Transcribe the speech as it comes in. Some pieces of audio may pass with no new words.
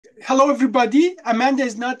Hello, everybody. Amanda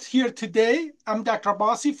is not here today. I'm Dr.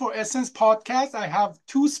 Basi for Essence Podcast. I have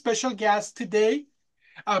two special guests today,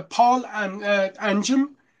 Paul and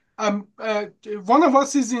Anjem. One of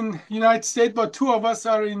us is in United States, but two of us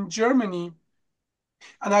are in Germany.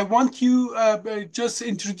 And I want you just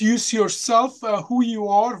introduce yourself, who you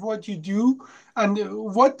are, what you do, and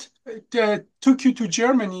what took you to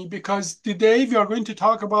Germany. Because today we are going to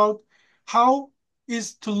talk about how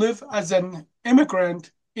is to live as an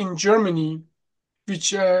immigrant in Germany,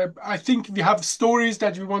 which I think we have stories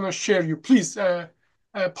that we want to share you. Please,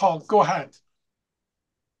 Paul, go ahead.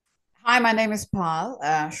 Hi, my name is Pal,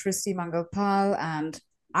 Shristi Mangal Pal, and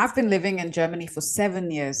I've been living in Germany for 7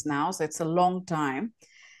 years now, so it's a long time.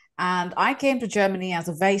 And I came to Germany as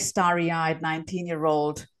a very starry-eyed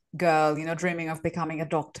 19-year-old girl, dreaming of becoming a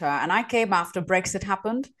doctor. And I came after Brexit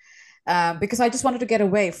happened because I just wanted to get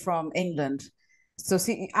away from England. So,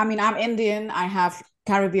 see, I mean, I'm Indian, I have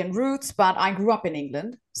Caribbean roots, but I grew up in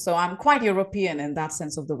England. So I'm quite European in that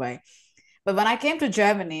sense of the way. But when I came to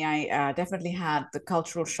Germany, I definitely had the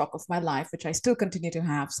cultural shock of my life, which I still continue to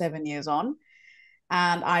have 7 years on.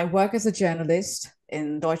 And I work as a journalist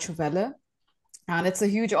in Deutsche Welle. And it's a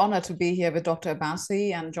huge honor to be here with Dr.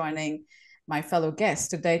 Abassi and joining my fellow guests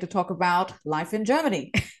today to talk about life in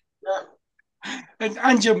Germany. And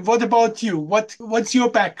Anjem, what about you? What's your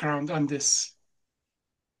background on this?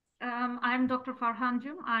 I'm Dr.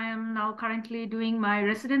 Farhanjum. I am now currently doing my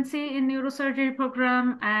residency in neurosurgery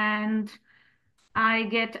program, and I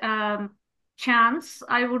get a chance,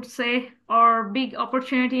 I would say, or big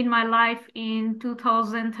opportunity in my life in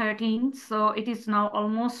 2013. So it is now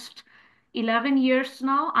almost 11 years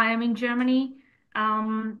now. I am in Germany.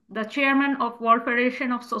 The chairman of World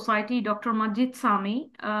Federation of Society, Dr. Majid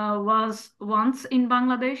Sami, was once in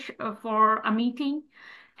Bangladesh for a meeting,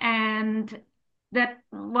 and that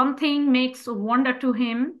one thing makes wonder to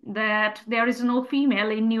him that there is no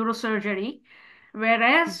female in neurosurgery,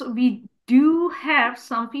 whereas we do have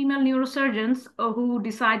some female neurosurgeons who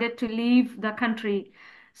decided to leave the country.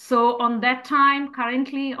 So on that time,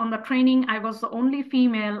 currently on the training, I was the only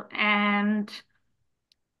female, and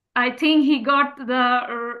I think he got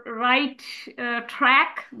the right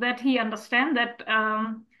track, that he understand that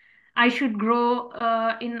I should grow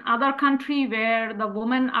in other country where the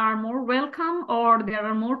women are more welcome or there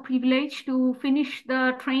are more privileged to finish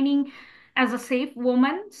the training as a safe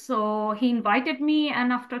woman. So he invited me,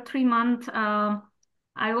 and after 3 months,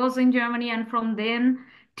 I was in Germany, and from then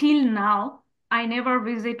till now, I never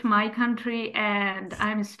visit my country, and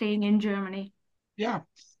I'm staying in Germany. Yeah.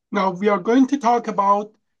 Now we are going to talk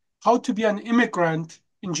about how to be an immigrant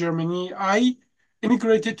in Germany. I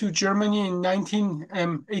immigrated to Germany in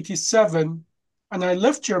 1987, and I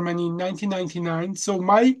left Germany in 1999. So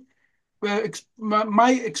my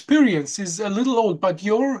experience is a little old, but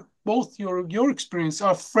your experience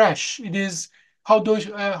are fresh. It is how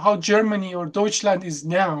Germany or Deutschland is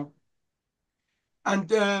now.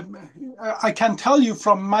 And I can tell you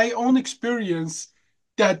from my own experience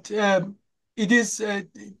that it is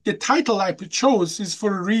the title I chose is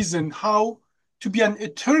for a reason, how to be an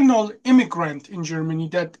eternal immigrant in Germany,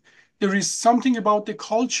 that there is something about the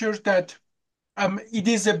culture that it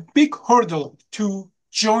is a big hurdle to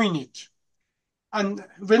join it. And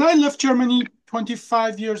when I left Germany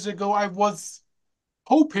 25 years ago, I was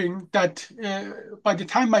hoping that by the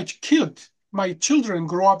time my children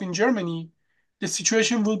grow up in Germany, the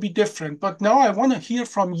situation will be different. But now I want to hear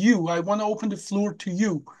from you. I want to open the floor to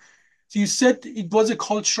you. So you said it was a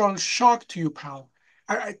cultural shock to you, pal.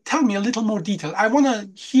 Tell me a little more detail. I want to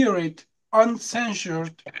hear it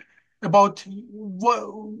uncensored about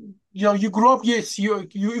what you grew up. Yes, you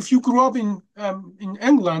if you grew up in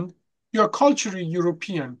England, you're culturally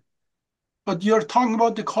European, but you're talking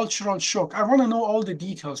about the cultural shock. I want to know all the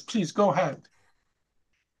details. Please go ahead.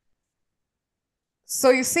 So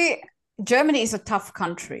you see, Germany is a tough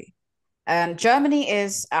country, and Germany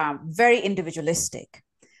is very individualistic.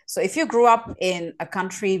 So if you grew up in a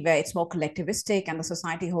country where it's more collectivistic and the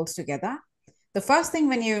society holds together, the first thing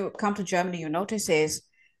when you come to Germany you notice is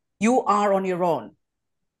you are on your own.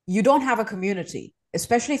 You don't have a community,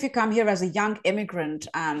 especially if you come here as a young immigrant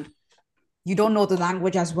and you don't know the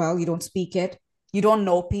language as well, you don't speak it, you don't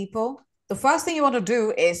know people. The first thing you want to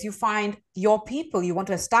do is you find your people, you want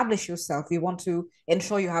to establish yourself, you want to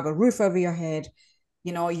ensure you have a roof over your head,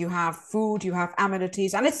 you have food, you have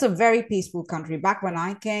amenities, and it's a very peaceful country. Back when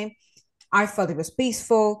I came, I felt it was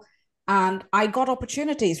peaceful and I got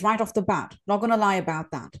opportunities right off the bat. Not going to lie about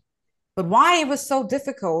that. But why it was so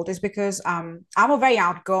difficult is because I'm a very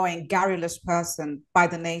outgoing, garrulous person by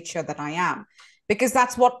the nature that I am, because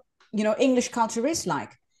that's what English culture is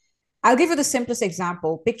like. I'll give you the simplest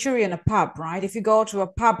example. Picture you in a pub, right? If you go to a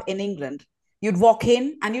pub in England, you'd walk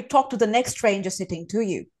in and you talk to the next stranger sitting to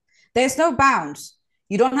you. There's no bounds.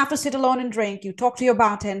 You don't have to sit alone and drink. You talk to your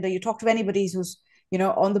bartender. You talk to anybody who's,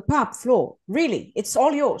 on the pub floor. Really, it's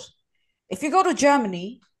all yours. If you go to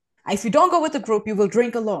Germany, if you don't go with a group, you will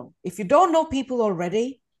drink alone. If you don't know people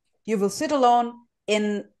already, you will sit alone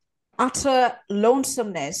in utter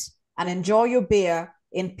lonesomeness and enjoy your beer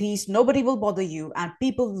in peace. Nobody will bother you, and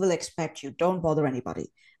people will expect you. Don't bother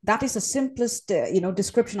anybody. That is the simplest,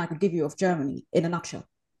 description I could give you of Germany in a nutshell.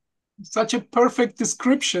 Such a perfect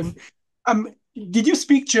description. Um, did you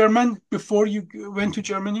speak German before you went to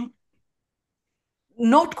Germany?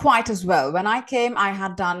 Not quite as well. When I came, I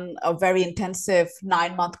had done a very intensive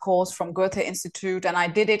 9-month course from Goethe Institute, and I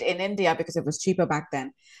did it in India because it was cheaper back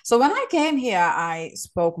then. So when I came here, I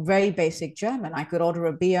spoke very basic German. I could order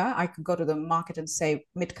a beer. I could go to the market and say,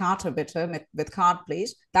 mit Karte bitte, with card,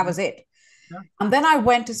 please. That was it. Yeah. And then I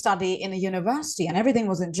went to study in a university, and everything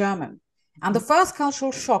was in German. And the first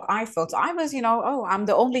cultural shock I felt, I was, oh, I'm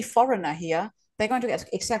the only foreigner here. They're going to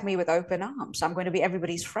accept me with open arms. I'm going to be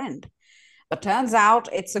everybody's friend. But turns out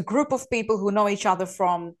it's a group of people who know each other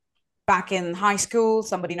from back in high school.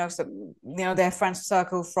 Somebody knows their friends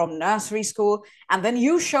circle from nursery school. And then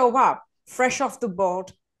you show up fresh off the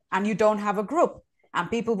boat and you don't have a group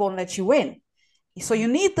and people won't let you in. So you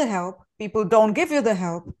need the help. People don't give you the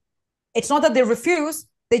help. It's not that they refuse,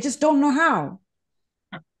 they just don't know how.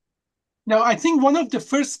 Now, I think one of the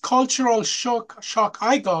first cultural shock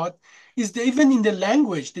I got is even in the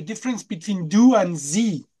language, the difference between du and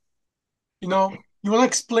sie. You want to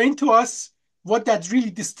explain to us what that really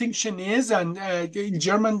distinction is and in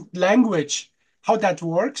German language, how that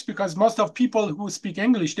works? Because most of people who speak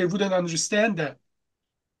English, they wouldn't understand that.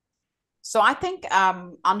 So I think,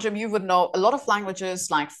 Anjum, you would know a lot of languages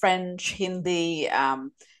like French, Hindi,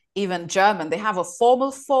 even German. They have a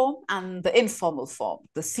formal form and the informal form,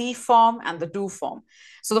 the Sie form and the Du form.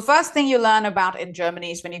 So the first thing you learn about in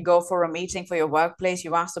Germany is when you go for a meeting for your workplace,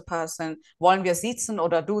 you ask the person, wollen wir sitzen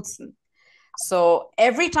oder duzen? So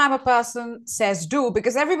every time a person says du,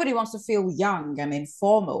 because everybody wants to feel young and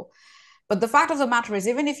informal. But the fact of the matter is,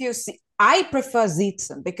 even if you see, I prefer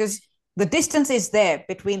sitzen because the distance is there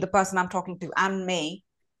between the person I'm talking to and me.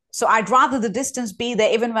 So I'd rather the distance be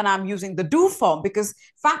there even when I'm using the do form, because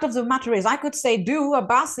fact of the matter is I could say do or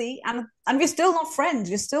basi and we're still not friends,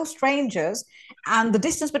 we're still strangers. And the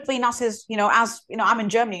distance between us is, I'm in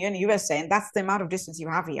Germany, you're in the USA, and that's the amount of distance you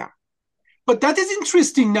have here. But that is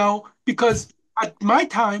interesting now because at my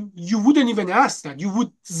time, you wouldn't even ask that. You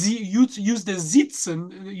would use the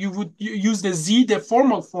sitzen, you would use the sie, the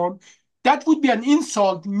formal form. That would be an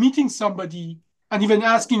insult, meeting somebody and even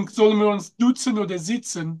asking, sollen wir uns duzen oder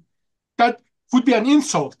sitzen? That would be an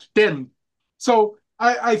insult then. So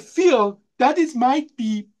I feel that might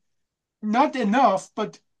be not enough,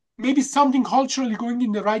 but maybe something culturally going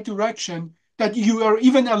in the right direction that you are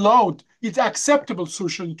even allowed. It's acceptable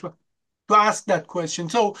socially to ask that question.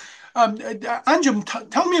 So, Anjum,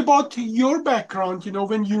 tell me about your background.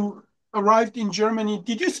 When you arrived in Germany,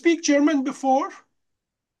 did you speak German before?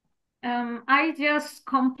 I just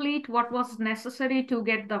complete what was necessary to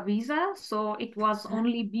get the visa. So it was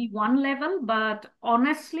only B1 level, but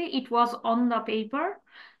honestly, it was on the paper.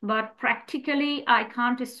 But practically, I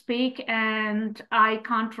can't speak and I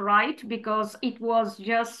can't write because it was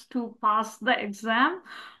just to pass the exam.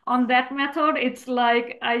 On that method, it's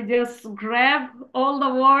like I just grab all the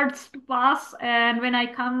words to pass, and when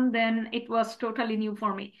I come, then it was totally new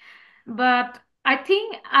for me. But I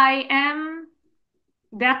think I am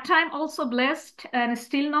that time also blessed, and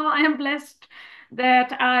still now I am blessed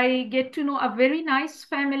that I get to know a very nice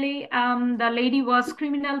family. The lady was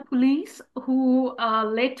criminal police who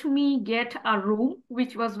let me get a room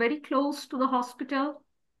which was very close to the hospital.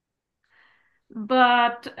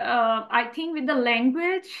 But I think with the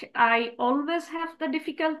language, I always have the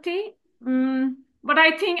difficulty. But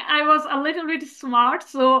I think I was a little bit smart,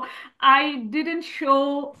 so I didn't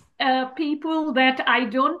show people that I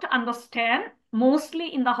don't understand.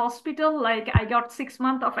 Mostly in the hospital, like I got 6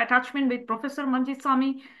 months of attachment with Professor Manjit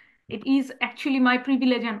Sami. It is actually my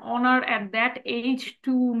privilege and honor at that age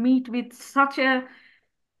to meet with such a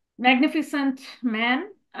magnificent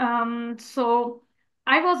man. So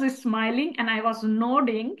I was smiling and I was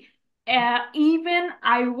nodding. Even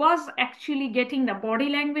I was actually getting the body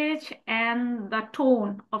language and the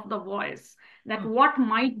tone of the voice, that what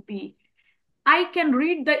might be. I can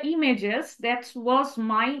read the images. That was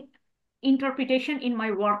my interpretation in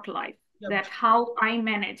my work life, that how I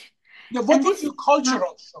manage. Yeah, what was your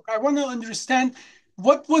cultural shock? I want to understand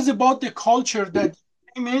what was about the culture that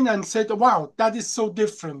came in and said, wow, that is so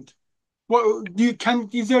different. What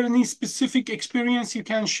is there any specific experience you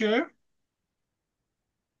can share?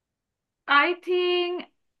 I think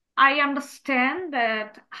I understand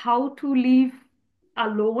that how to live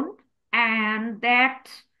alone, and that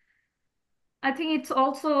I think it's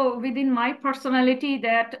also within my personality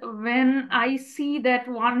that when I see that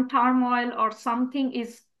one turmoil or something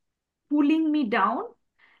is pulling me down,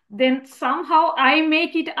 then somehow I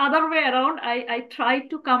make it other way around. I try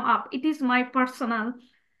to come up. It is my personal,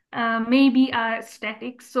 maybe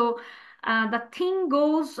static. So the thing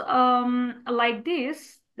goes like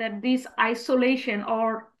this, that this isolation,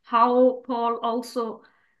 or how Paul also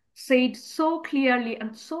said so clearly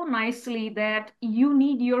and so nicely that you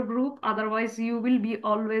need your group, otherwise you will be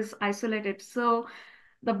always isolated. So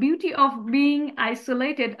the beauty of being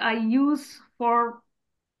isolated, I use for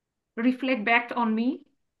reflect back on me,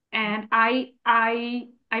 and I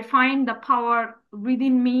find the power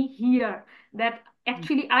within me here, that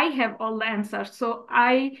actually I have all the answers. So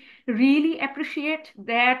I really appreciate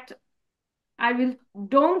that. I will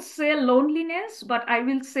don't say loneliness, but I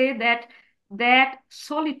will say that that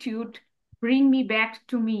solitude bring me back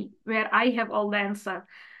to me, where I have all the answer.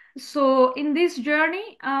 So in this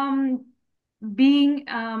journey, being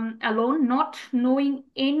alone, not knowing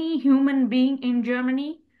any human being in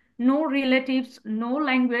Germany, no relatives, no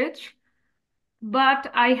language,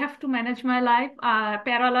 but I have to manage my life.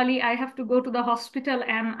 Parallelly, I have to go to the hospital,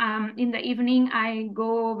 and in the evening, I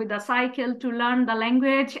go with a cycle to learn the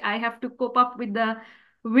language. I have to cope up with the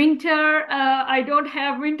winter. I don't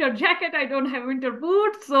have winter jacket. I don't have winter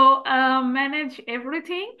boots. So manage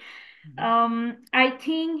everything. I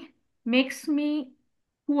think makes me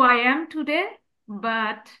who I am today.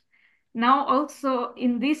 But now also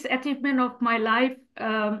in this achievement of my life,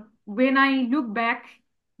 when I look back,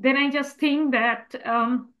 then I just think that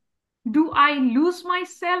do I lose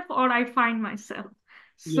myself or I find myself?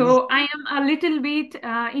 Yes. So I am a little bit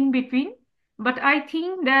in between, but I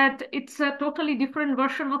think that it's a totally different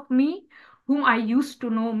version of me whom I used to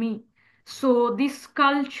know me. So this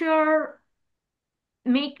culture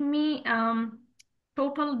make me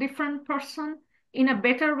total different person in a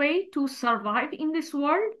better way to survive in this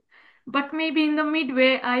world, but maybe in the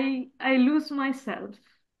midway I lose myself.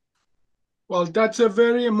 Well, that's a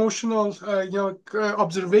very emotional,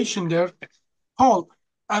 observation there, Paul.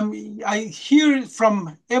 I hear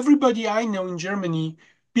from everybody I know in Germany,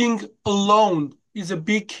 being alone is uh,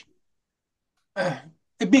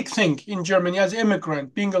 a big thing in Germany as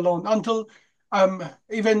immigrant. Being alone until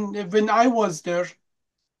even when I was there,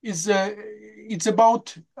 is it's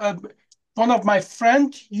about one of my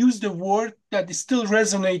friend used a word that still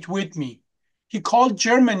resonate with me. He called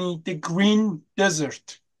Germany the green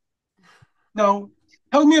desert. Now,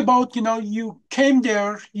 tell me about, you came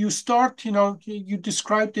there, you start, you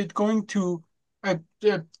described it going to a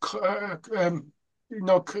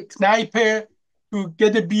Kneipe to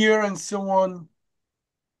get a beer and so on.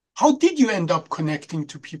 How did you end up connecting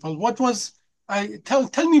to people? What was, tell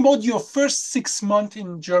me about your first 6 months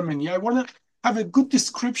in Germany. I want to have a good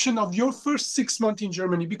description of your first 6 months in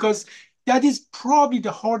Germany, because that is probably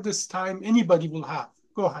the hardest time anybody will have.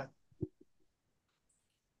 Go ahead.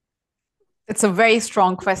 It's a very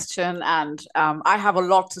strong question, and I have a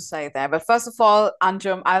lot to say there. But first of all,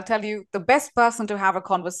 Anjum, I'll tell you the best person to have a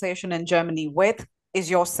conversation in Germany with is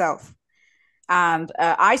yourself. And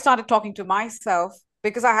I started talking to myself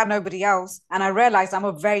because I had nobody else, and I realized I'm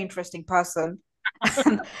a very interesting person.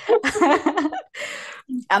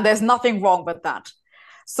 And there's nothing wrong with that.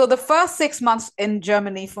 So the first 6 months in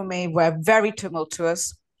Germany for me were very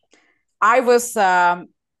tumultuous. I was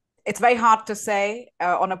it's very hard to say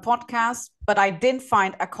on a podcast, but I didn't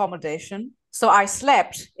find accommodation. So I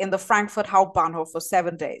slept in the Frankfurt Hauptbahnhof for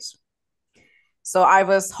 7 days. So I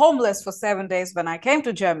was homeless for 7 days when I came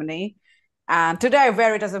to Germany. And today I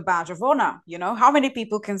wear it as a badge of honor. You know, how many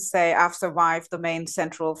people can say I've survived the main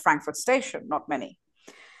central Frankfurt station? Not many.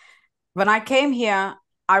 When I came here,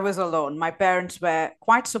 I was alone. My parents were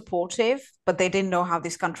quite supportive, but they didn't know how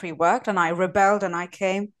this country worked. And I rebelled and I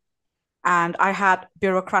came. And I had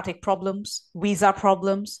bureaucratic problems, visa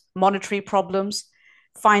problems, monetary problems,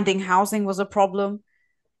 finding housing was a problem.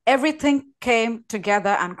 Everything came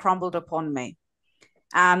together and crumbled upon me.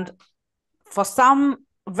 And for some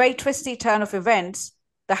very twisty turn of events,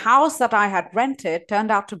 the house that I had rented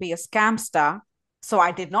turned out to be a scamster. So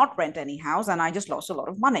I did not rent any house and I just lost a lot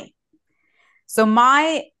of money. So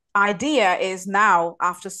my idea is now,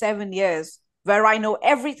 after 7 years, where I know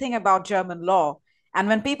everything about German law, and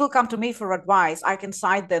when people come to me for advice, I can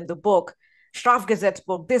cite them the book,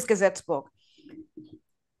 Strafgesetzbuch, this Gesetzbuch.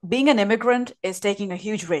 Being an immigrant is taking a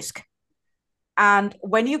huge risk. And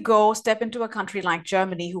when you go step into a country like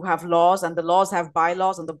Germany, who have laws and the laws have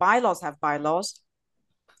bylaws and the bylaws have bylaws,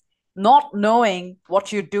 not knowing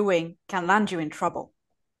what you're doing can land you in trouble.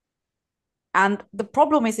 And the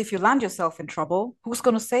problem is, if you land yourself in trouble, who's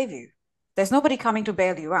going to save you? There's nobody coming to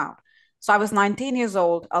bail you out. So I was 19 years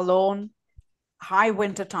old, alone, high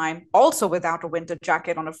winter time, also without a winter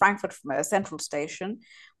jacket on a Frankfurt Central station,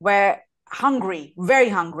 where hungry, very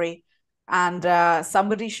hungry. And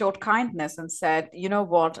somebody showed kindness and said, you know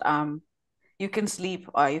what, you can sleep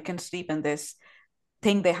in this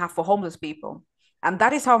thing they have for homeless people. And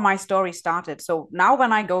that is how my story started. So now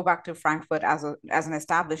when I go back to Frankfurt as an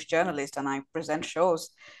established journalist and I present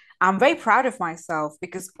shows, I'm very proud of myself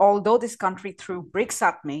because although this country threw bricks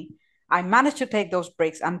at me, I managed to take those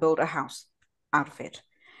bricks and build a house out of it.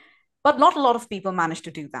 But not a lot of people manage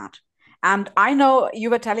to do that. And I know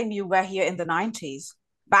you were telling me you were here in the 90s.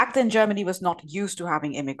 Back then, Germany was not used to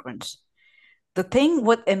having immigrants. The thing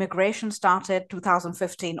with immigration started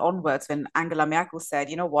 2015 onwards when Angela Merkel said,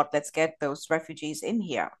 you know what, let's get those refugees in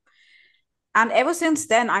here. And ever since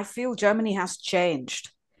then, I feel Germany has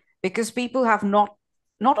changed because people have not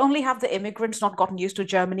only have the immigrants not gotten used to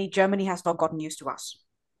Germany, Germany has not gotten used to us.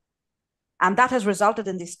 And that has resulted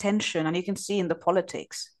in this tension. And you can see in the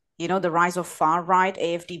politics, you know, the rise of far right,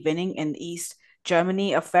 AfD winning in East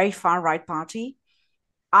Germany, a very far right party.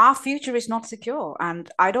 Our future is not secure. And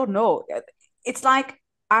I don't know. It's like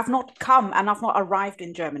I've not come and I've not arrived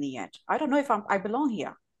in Germany yet. I don't know if I belong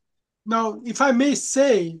here. Now, if I may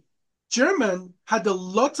say, German had a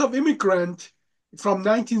lot of immigrant from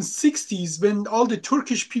 1960s when all the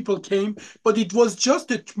Turkish people came, but it was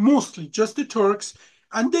mostly just the Turks,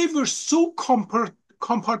 and they were so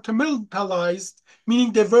compartmentalized,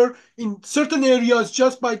 meaning they were in certain areas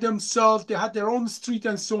just by themselves. They had their own street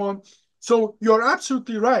and so on. So you're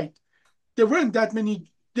absolutely right. There weren't that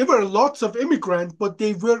many. There were lots of immigrants, but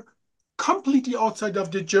they were completely outside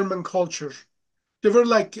of the German culture. They were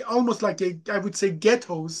like almost like I would say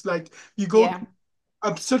ghettos. Like you go Yeah.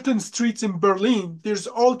 to certain streets in Berlin, there's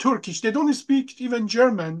all Turkish. They don't speak even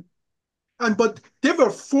German. And but they were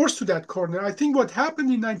forced to that corner. I think what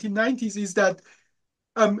happened in 1990s is that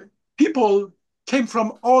um, people came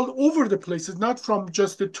from all over the places, not from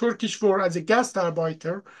just the Turkish for as a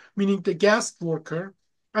Gastarbeiter, meaning the guest worker,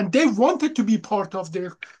 and they wanted to be part of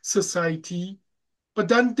their society, but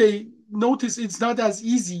then they notice it's not as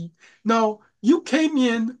easy. Now, you came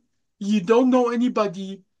in, you don't know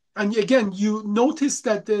anybody, and again, you notice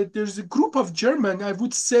that there's a group of German, I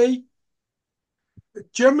would say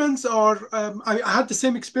Germans are, I had the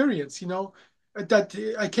same experience,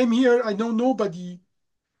 that I came here, I know nobody.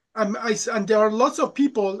 And there are lots of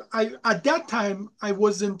people. At that time I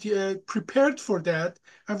wasn't prepared for that.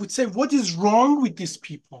 I would say, what is wrong with these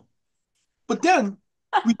people? But then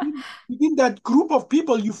within that group of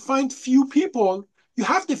people, you find few people. You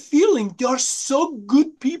have the feeling they are so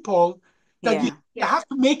good people that you Yeah. have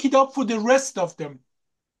to make it up for the rest of them.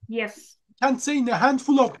 Yes. Can't say in a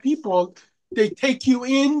handful of people, they take you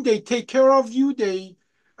in, they take care of you,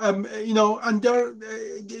 and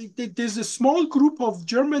there's a small group of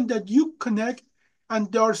German that you connect,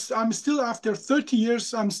 and I'm still after 30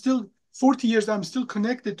 years, I'm still 40 years, I'm still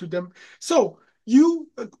connected to them. So you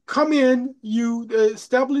come in, you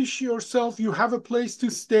establish yourself, you have a place to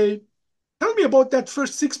stay. Tell me about that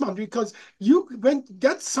first 6 months because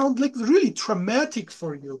that sounds like really traumatic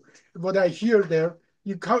for you. What I hear there,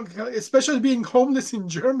 you can't, especially being homeless in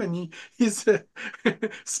Germany is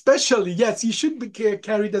especially, yes, you should be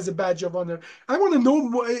carried as a badge of honor. I want to know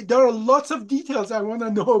more. There are lots of details I want to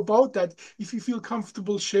know about that. If you feel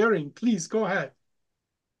comfortable sharing, please go ahead.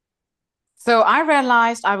 So I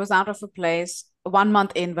realized I was out of a place 1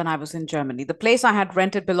 month in when I was in Germany. The place I had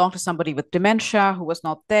rented belonged to somebody with dementia who was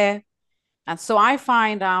not there. And so I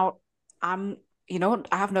find out I'm,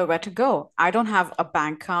 I have nowhere to go. I don't have a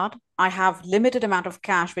bank card. I have limited amount of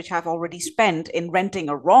cash, which I've already spent in renting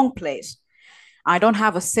a wrong place. I don't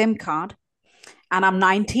have a SIM card and I'm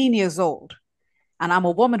 19 years old and I'm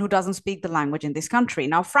a woman who doesn't speak the language in this country.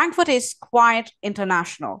 Now, Frankfurt is quite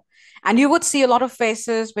international and you would see a lot of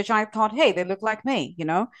faces, which I thought, hey, they look like me.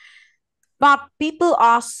 But people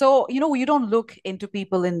are so, you don't look into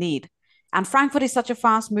people in need. And Frankfurt is such a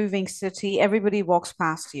fast moving city. Everybody walks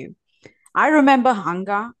past you. I remember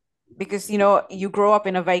hunger because, you grow up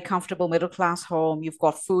in a very comfortable middle class home. You've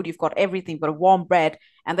got food, you've got everything, but a warm bread,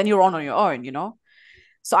 and then you're on your own.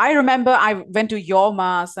 So I remember I went to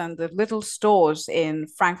Yormas and the little stores in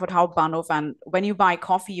Frankfurt Hauptbahnhof. And when you buy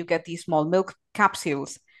coffee, you get these small milk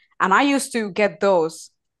capsules. And I used to get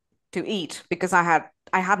those to eat because I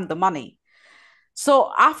hadn't the money.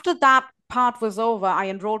 So after that part was over, I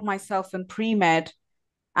enrolled myself in pre-med,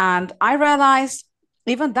 and I realized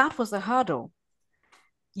even that was a hurdle.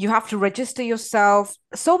 You have to register yourself.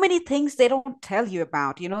 So many things they don't tell you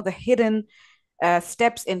about, the hidden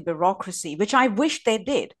steps in bureaucracy, which I wish they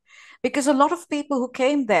did. Because a lot of people who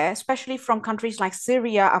came there, especially from countries like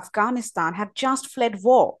Syria, Afghanistan, had just fled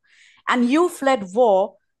war. And you fled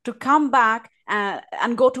war to come back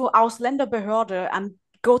and go to Ausländerbehörde and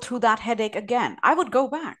go through that headache again. I would go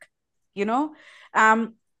back, you know?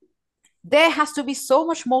 Um, there has to be so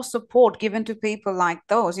much more support given to people like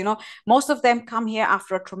those. Most of them come here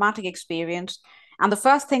after a traumatic experience. And the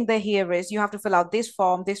first thing they hear is you have to fill out this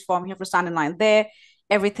form, you have to stand in line there.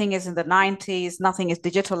 Everything is in the 90s, nothing is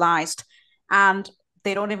digitalized. And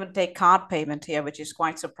they don't even take card payment here, which is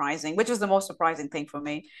quite surprising, which is the most surprising thing for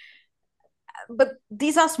me. But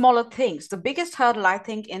these are smaller things. The biggest hurdle, I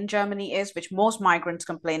think, in Germany is, which most migrants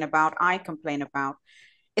complain about, I complain about,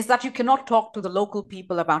 is that you cannot talk to the local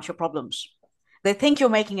people about your problems. They think you're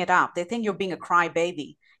making it up. They think you're being a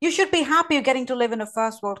crybaby. You should be happy you're getting to live in a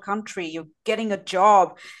first world country. You're getting a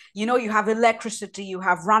job. You have electricity. You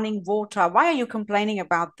have running water. Why are you complaining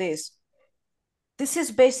about this? This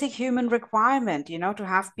is basic human requirement, to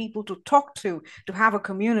have people to talk to have a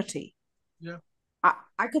community. Yeah.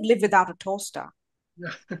 I could live without a toaster.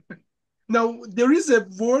 Yeah. Now, there is a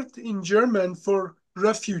word in German for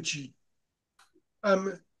refugee.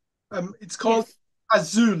 It's called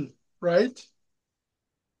Yes. Asyl, right?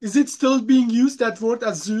 Is it still being used, that word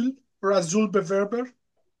Asyl or Asylbewerber?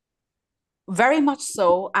 Very much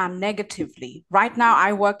so, and negatively. Right now,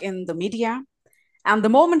 I work in the media, and the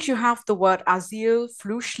moment you have the word Asyl,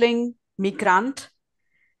 Flüchtling, Migrant,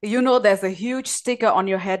 there's a huge sticker on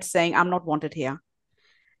your head saying, I'm not wanted here.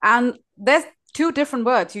 And there's two different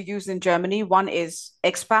words you use in Germany. One is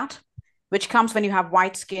expat, which comes when you have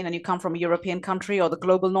white skin and you come from a European country or the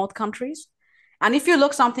global north countries. And if you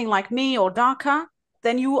look something like me or darker,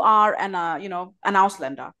 then you are an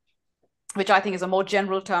Ausländer, which I think is a more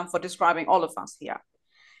general term for describing all of us here.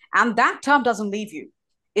 And that term doesn't leave you.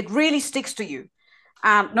 It really sticks to you.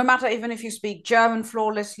 And no matter even if you speak German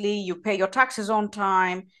flawlessly, you pay your taxes on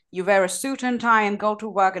time, you wear a suit and tie and go to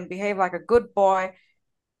work and behave like a good boy,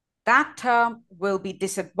 that term will be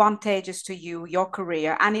disadvantageous to you, your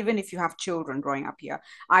career, and even if you have children growing up here.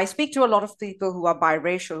 I speak to a lot of people who are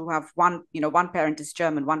biracial, who have one parent is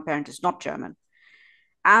German, one parent is not German.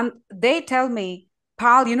 And they tell me,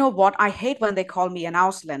 Pal, you know what? I hate when they call me an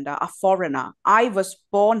Ausländer, a foreigner. I was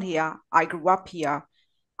born here. I grew up here.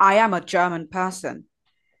 I am a German person.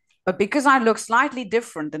 But because I look slightly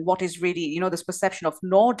different than what is really, this perception of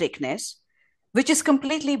Nordicness, which is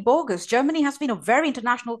completely bogus. Germany has been a very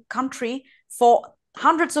international country for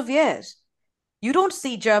hundreds of years. You don't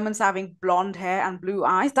see Germans having blonde hair and blue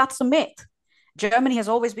eyes. That's a myth. Germany has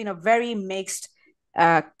always been a very mixed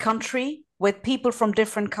country with people from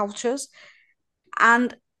different cultures.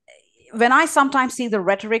 And when I sometimes see the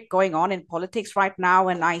rhetoric going on in politics right now,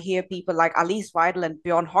 and I hear people like Alice Weidel and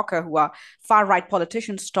Björn Höcke, who are far-right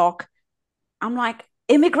politicians, talk, I'm like,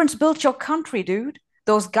 immigrants built your country, dude.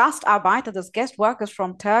 Those Gastarbeiter, those guest workers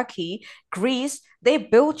from Turkey, Greece, they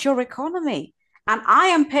built your economy. And I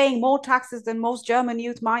am paying more taxes than most German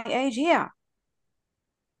youth my age here.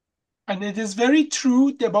 And it is very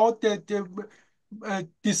true about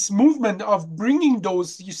this movement of bringing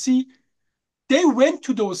those, you see, they went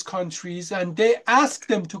to those countries and they asked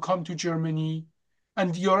them to come to Germany.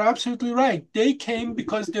 And you're absolutely right. They came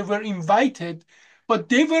because they were invited, but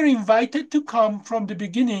they were invited to come from the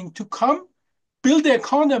beginning, to come, build the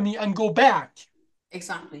economy, and go back.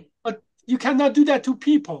 Exactly. But you cannot do that to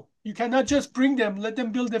people. You cannot just bring them, let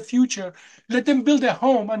them build a future, let them build a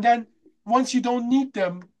home, and then once you don't need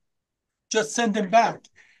them, just send them back.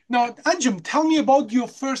 Now, Anjum, tell me about your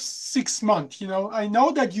first 6 months. I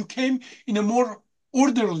know that you came in a more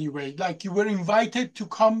orderly way, like you were invited to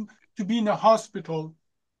come to be in a hospital.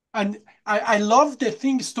 And I love the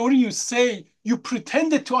story you say, you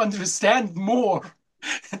pretended to understand more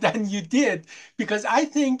than you did, because I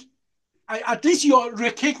think at least you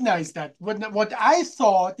recognize that. What I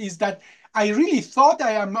thought is that I really thought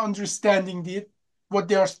I am understanding what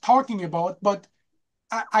they are talking about, but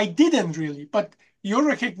I didn't really. But your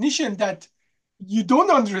recognition that you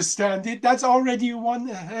don't understand it, that's already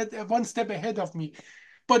one step ahead of me.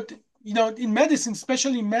 But in medicine,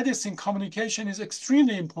 especially in medicine, communication is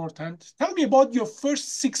extremely important. Tell me about your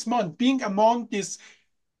first 6 months being among this.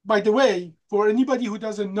 By the way, for anybody who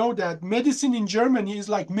doesn't know that, medicine in Germany is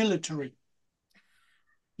like military.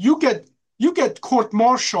 You get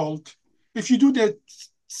court-martialed if you do the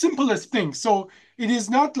simplest thing. So it is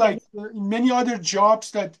not like in many other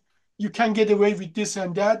jobs that you can get away with this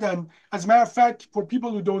and that. And as a matter of fact, for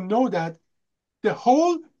people who don't know that, the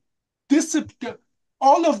whole discipline,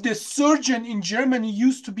 all of the surgeon in Germany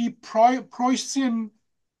used to be Prussian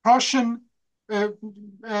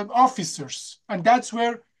officers, and that's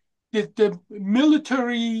where the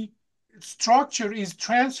military structure is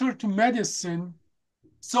transferred to medicine.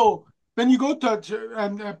 So when you go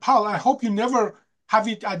to Paul, I hope you never have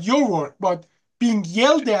it at your work, but being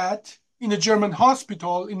yelled at in a German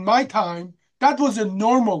hospital in my time, that was a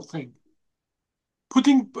normal thing.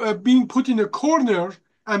 Being put in a corner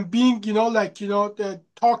and being,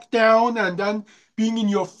 talked down and then being in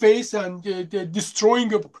your face and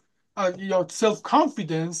destroying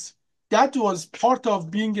self-confidence, that was part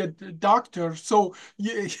of being a doctor. So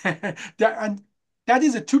yeah, and that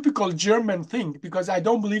is a typical German thing, because I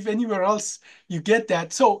don't believe anywhere else you get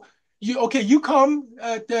that. So you come,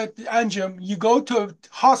 Anjem, you go to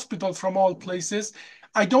hospital from all places.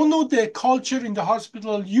 I don't know the culture in the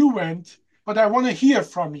hospital you went, but I want to hear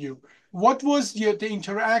from you. What was the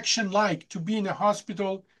interaction like to be in a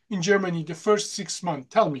hospital in Germany the first 6 months?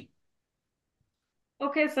 Tell me.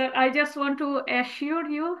 Okay, sir, I just want to assure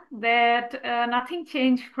you that nothing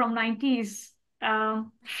changed from 90s.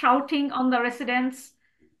 Shouting on the residents,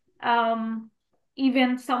 um,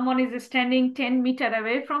 even someone is standing 10 meter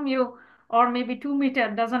away from you, or maybe 2 meter,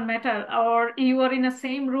 doesn't matter, or you are in the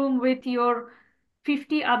same room with your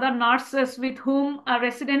 50 other nurses with whom a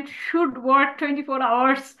resident should work 24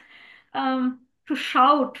 hours, to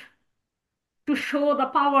shout, to show the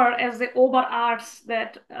power as the overarch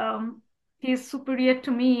that he is superior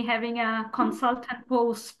to me, having a consultant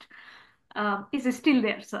post, is still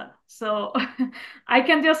there, sir. So I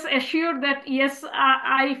can just assure that, yes,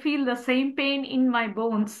 I feel the same pain in my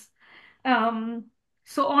bones.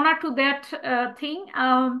 So honor to that thing.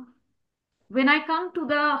 When I come to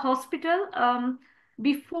the hospital,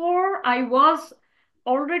 before I was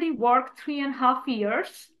already worked 3.5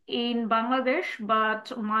 years in Bangladesh,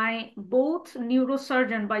 but my both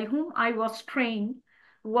neurosurgeon by whom I was trained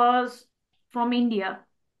was from India,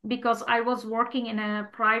 because I was working in a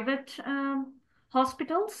private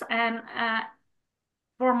hospitals, and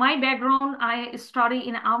for my background, I study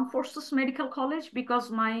in Armed Forces Medical College, because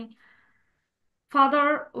my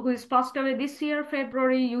father, who is passed away this year,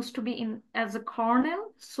 February, used to be in as a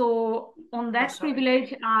colonel. So on that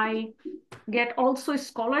privilege, I get also a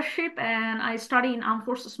scholarship, and I study in Armed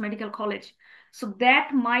Forces Medical College. So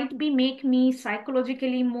that might be make me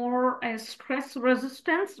psychologically more stress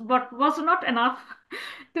resistance, but was not enough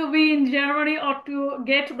to be in Germany or to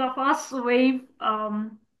get the first wave.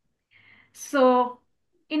 So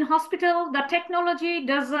in hospital, the technology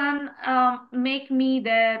doesn't make me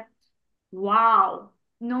that wow.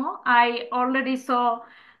 No, I already saw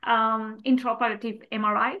intraoperative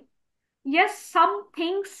MRI. Yes, some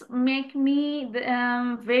things make me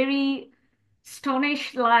very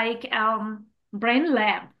astonished, like brain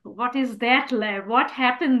lab. What is that lab? What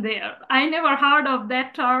happened there? I never heard of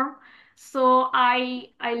that term. So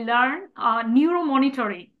I learned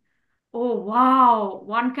neuromonitoring. Oh wow,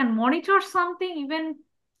 one can monitor something even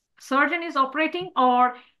surgeon is operating,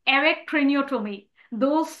 or awake craniotomy.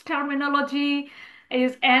 Those terminology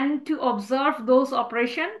is, and to observe those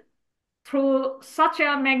operation through such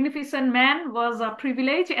a magnificent man was a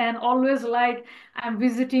privilege, and always like I'm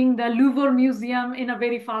visiting the Louvre Museum in a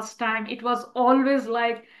very fast time. It was always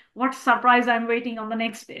like what surprise I'm waiting on the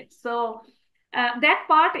next day. So that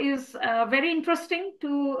part is very interesting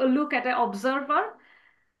to look at an observer.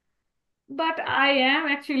 But I am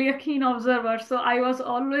actually a keen observer, so I was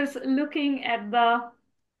always looking at the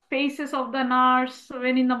faces of the nurse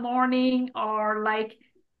when in the morning, or like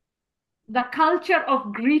the culture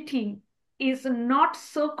of greeting is not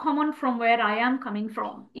so common from where I am coming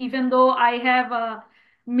from. Even though I have a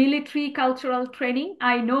military cultural training,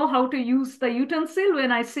 I know how to use the utensil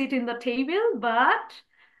when I sit in the table, but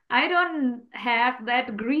I don't have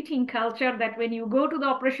that greeting culture that when you go to the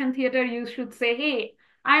operation theater, you should say, hey,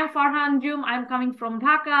 I'm Farhan Jum, I'm coming from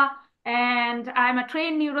Dhaka, and I'm a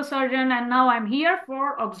trained neurosurgeon, and now I'm here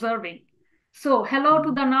for observing. So hello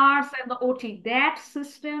to the nurse and the OT. That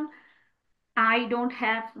system I don't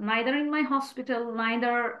have, neither in my hospital,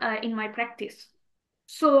 neither in my practice.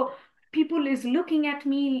 So people is looking at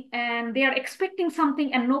me and they are expecting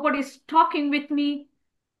something, and nobody's talking with me.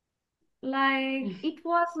 Like it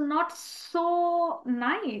was not so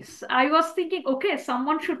nice. I was thinking, okay,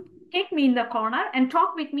 someone should take me in the corner and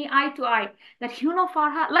talk with me eye to eye. That,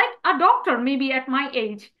 Farha, like a doctor maybe at my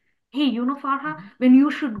age. Hey, Farha, when you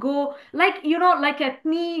should go, like, like at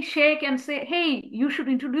me, shake and say, hey, you should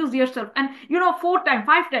introduce yourself. And, 4 times,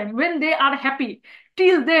 5 times, when they are happy,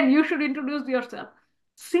 till then you should introduce yourself.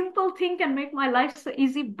 simple thing can make my life so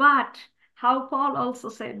easy. But how Paul also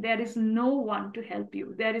said, there is no one to help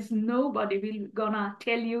you. There is nobody will gonna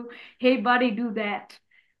tell you, hey buddy, do that.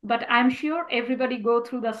 But I'm sure everybody go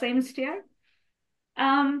through the same stair.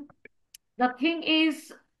 The thing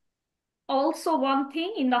is, also one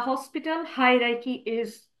thing in the hospital, hierarchy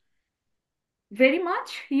is very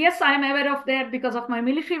much. Yes, I'm aware of that because of my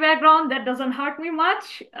military background. That doesn't hurt me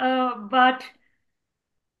much. But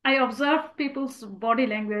I observe people's body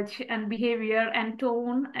language and behavior and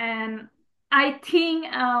tone, and I think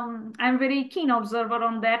I'm very keen observer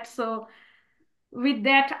on that. So with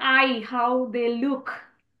that eye, how they look,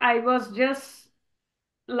 I was just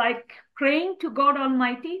like praying to God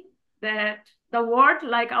Almighty that the word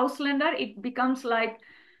like Ausländer, it becomes like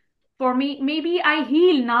for me, maybe I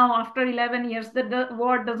heal now after 11 years that the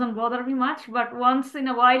word doesn't bother me much. But once in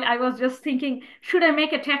a while, I was just thinking, should I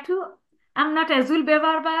make a tattoo? I'm not Azul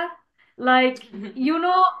Bevarba. Like,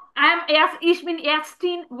 I'm as Ich bin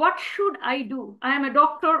Ärztin. What should I do? I am a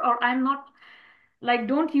doctor or I'm not. Like,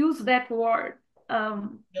 don't use that word.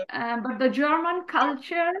 But the German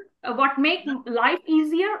culture, what make life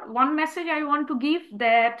easier, one message I want to give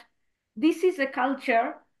that this is a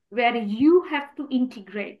culture where you have to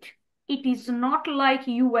integrate. It is not like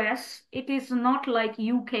US, it is not like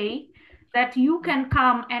UK, that you can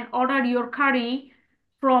come and order your curry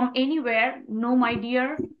from anywhere. No, my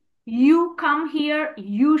dear, you come here,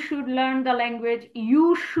 you should learn the language,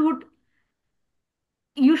 you should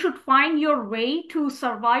find your way to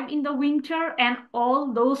survive in the winter and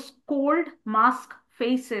all those cold mask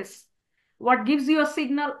faces. What gives you a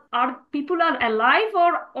signal? Are people are alive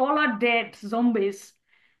or all are dead zombies?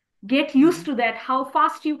 Get used to that. How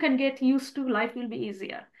fast you can get used to, life will be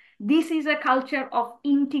easier. This is a culture of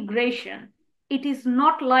integration. It is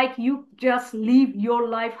not like you just live your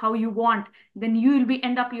life how you want, then you will be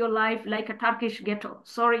end up your life like a Turkish ghetto.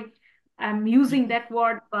 Sorry, I'm using that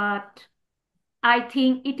word, but I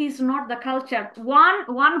think it is not the culture.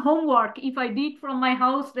 One homework, if I did from my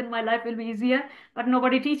house, then my life will be easier. But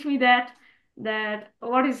nobody teach me that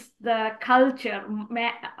what is the culture.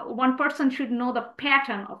 One person should know the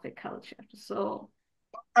pattern of a culture. So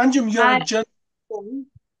Anjum, you're a I gentleman,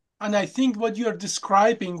 and I think what you're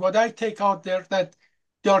describing, what I take out there, that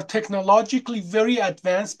they are technologically very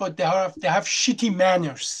advanced, but they have shitty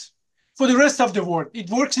manners. For the rest of the world, it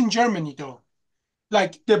works in Germany though.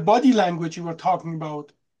 Like the body language you were talking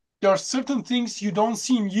about, there are certain things you don't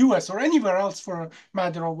see in US or anywhere else for a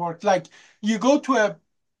matter of work. Like you go to a,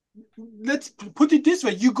 let's put it this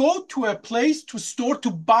way, you go to a place to store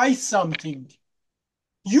to buy something.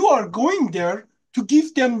 You are going there to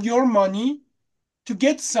give them your money to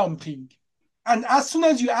get something. And as soon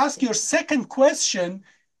as you ask your second question,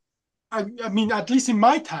 I mean, at least in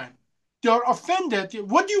my time, they're offended.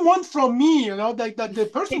 What do you want from me? That the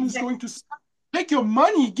person is Exactly. going to take your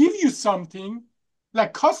money, give you something,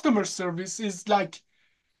 like customer service is like,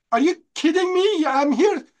 are you kidding me? I'm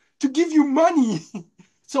here to give you money.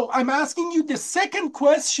 So I'm asking you the second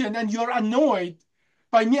question, and you're annoyed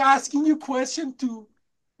by me asking you question to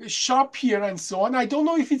shop here and so on. I don't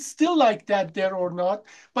know if it's still like that there or not,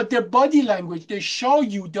 but their body language, they show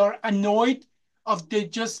you they're annoyed of they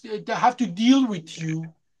have to deal with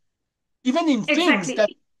you, even in things that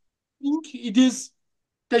exactly. I think it is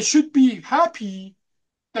they should be happy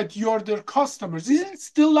that you're their customers. Is it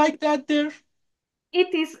still like that there?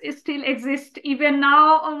 It still exists even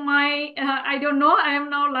now on my I don't know, I am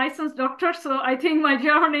now licensed doctor, so I think my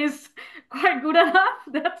German is quite good enough.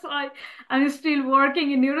 That's why I'm still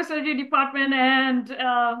working in neurosurgery department, and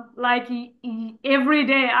like every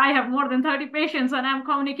day I have more than 30 patients and I'm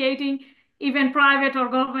communicating, even private or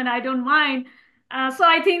government, I don't mind. So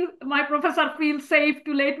I think my professor feels safe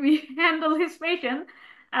to let me handle his patient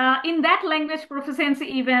in that language proficiency.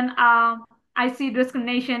 Even I see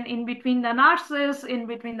discrimination in between the nurses, in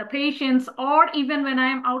between the patients, or even when I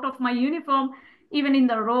am out of my uniform, even in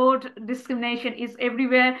the road, discrimination is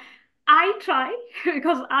everywhere. I try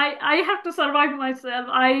because I have to survive myself.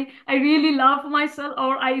 I really love myself,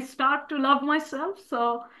 or I start to love myself.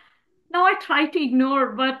 So now I try to ignore,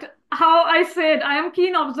 but how I said, I am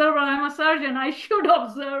keen observer, I'm a surgeon, I should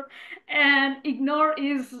observe, and ignore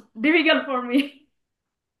is difficult for me.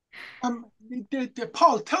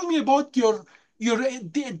 Paul, tell me about your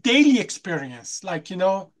daily experience.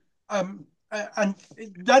 And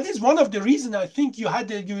that is one of the reasons I think you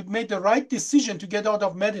made the right decision to get out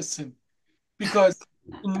of medicine, because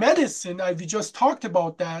in medicine, we just talked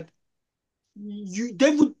about that.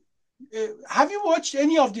 They would have you watched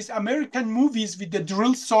any of these American movies with the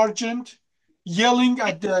drill sergeant yelling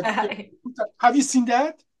at the have you seen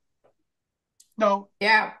that? No.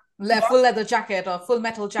 Yeah. Full leather jacket or full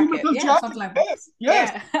metal jacket. Metal Yeah, jacket. something like that. Yes,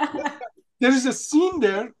 yes. Yeah. There is a scene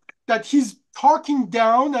there that he's talking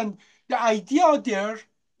down, and the idea there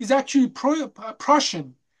is actually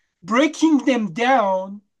Prussian, breaking them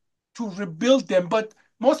down to rebuild them. But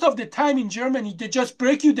most of the time in Germany, they just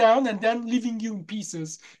break you down and then leaving you in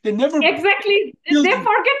pieces. They never Exactly. build They you.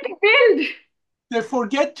 forget to build. They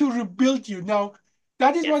forget to rebuild you. Now,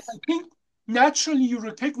 that is what I Yes. think naturally you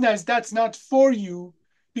recognize that's not for you,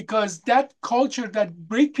 because that culture that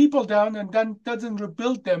break people down and then doesn't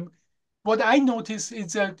rebuild them, what I notice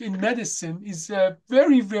is that in medicine is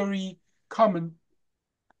very, very common.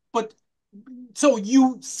 But so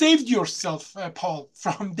you saved yourself, Paul,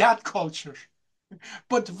 from that culture.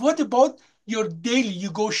 But what about your daily?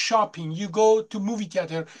 You go shopping, you go to movie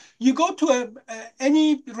theater, you go to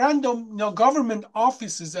any random, government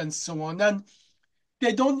offices and so on, and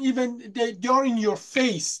they don't even they are in your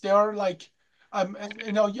face. They are like,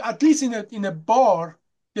 at least in a bar,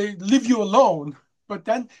 they leave you alone. But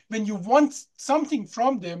then when you want something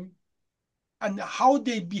from them and how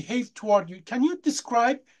they behave toward you, can you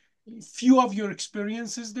describe a few of your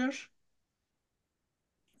experiences there?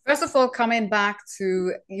 First of all, coming back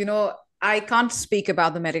to, I can't speak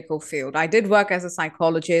about the medical field. I did work as a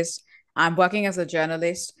psychologist. I'm working as a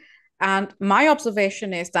journalist. And my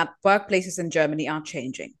observation is that workplaces in Germany are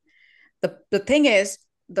changing. The thing is,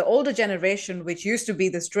 the older generation, which used to be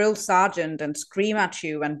this drill sergeant and scream at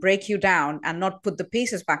you and break you down and not put the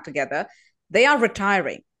pieces back together, they are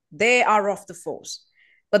retiring. They are off the force.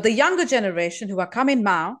 But the younger generation who are coming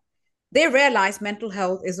now, they realize mental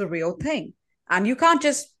health is a real thing. And you can't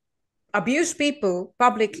just abuse people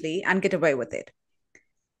publicly and get away with it.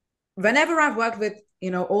 Whenever I've worked with,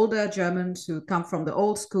 older Germans who come from the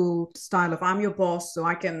old school style of I'm your boss, so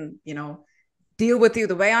I can, deal with you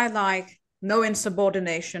the way I like, no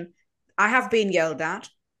insubordination, I have been yelled at.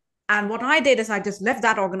 And what I did is I just left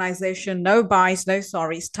that organization, no buys, no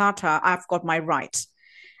sorries, Tata, I've got my rights.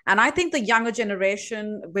 And I think the younger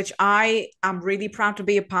generation, which I am really proud to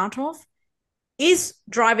be a part of, is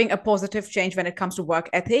driving a positive change when it comes to work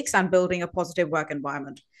ethics and building a positive work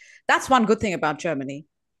environment. That's one good thing about Germany.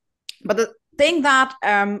 But the thing that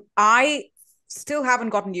I still haven't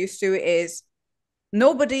gotten used to is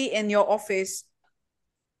nobody in your office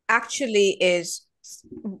actually is.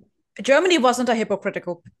 Germany wasn't a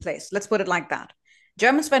hypocritical place. Let's put it like that.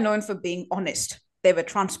 Germans were known for being honest. They were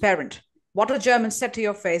transparent. What a German said to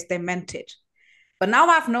your face, they meant it. But now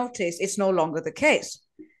I've noticed it's no longer the case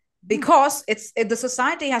because the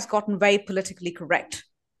society has gotten very politically correct.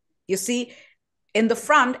 You see, in the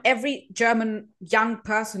front, every German young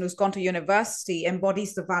person who's gone to university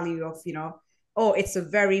embodies the value of, oh, it's a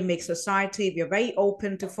very mixed society. We're very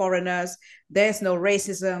open to foreigners. There's no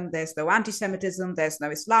racism. There's no anti-Semitism. There's no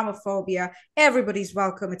Islamophobia. Everybody's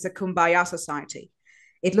welcome. It's a kumbaya society.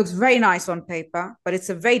 It looks very nice on paper, but it's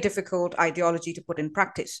a very difficult ideology to put in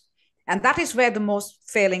practice. And that is where the most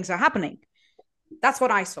failings are happening. That's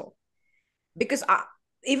what I saw. Because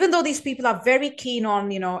even though these people are very keen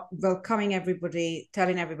on, welcoming everybody,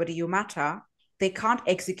 telling everybody you matter, they can't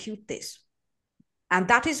execute this. And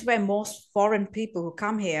that is where most foreign people who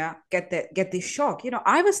come here get this shock.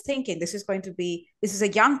 I was thinking this is a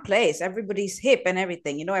young place. Everybody's hip and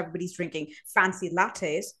everything. Everybody's drinking fancy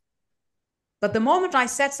lattes. But the moment I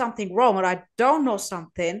said something wrong or I don't know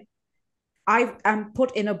something, I am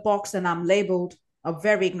put in a box and I'm labeled a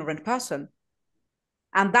very ignorant person.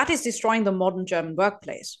 And that is destroying the modern German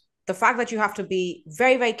workplace. The fact that you have to be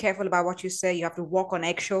very, very careful about what you say, you have to walk on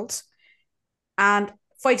eggshells. And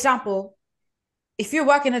for example, if you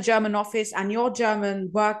work in a German office and your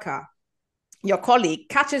German worker, your colleague,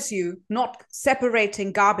 catches you not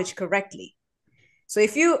separating garbage correctly. So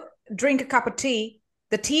if you drink a cup of tea,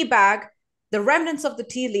 the tea bag, the remnants of the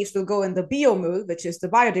tea leaves will go in the biomüll, which is the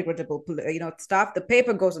biodegradable, stuff. The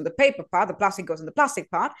paper goes in the paper part, the plastic goes in the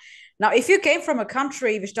plastic part. Now, if you came from a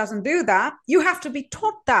country which doesn't do that, you have to be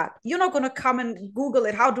taught that. You're not going to come and Google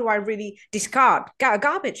it. How do I really discard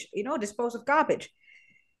garbage, dispose of garbage?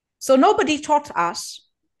 So nobody taught us,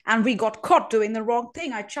 and we got caught doing the wrong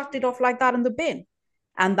thing. I chucked it off like that in the bin,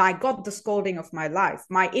 and I got the scolding of my life.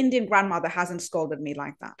 My Indian grandmother hasn't scolded me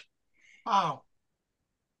like that. Wow.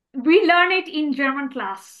 We learn it in German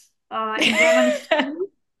class, in German school.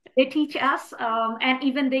 They teach us, and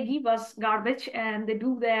even they give us garbage, and they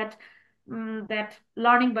do that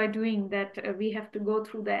learning by doing that. We have to go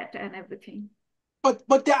through that and everything.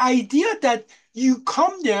 But the idea that you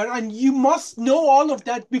come there and you must know all of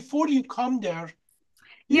that before you come there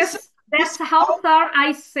is Yes, that's how, sir,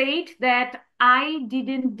 I said that I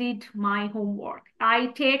didn't did my homework. I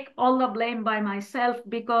take all the blame by myself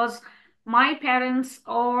because my parents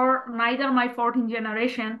or neither my 14th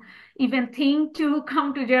generation even think to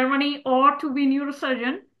come to Germany or to be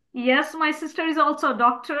neurosurgeon. Yes, my sister is also a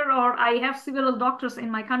doctor, or I have several doctors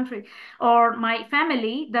in my country or my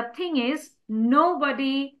family. The thing is,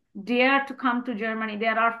 nobody dare to come to Germany.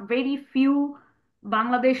 There are very few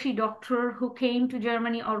Bangladeshi doctor who came to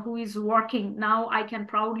Germany or who is working. Now I can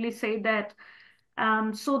proudly say that.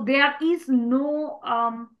 So there is no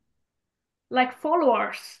like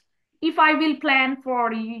followers. If I will plan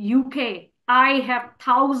for UK, I have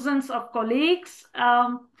thousands of colleagues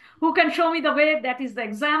who can show me the way. That is the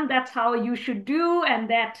exam. That's how you should do, and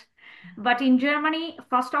that. But in Germany,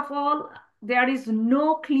 first of all, there is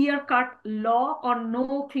no clear-cut law or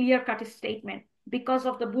no clear-cut statement because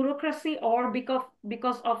of the bureaucracy or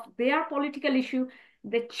because of their political issue.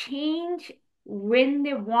 They change when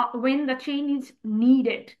they want, when the change is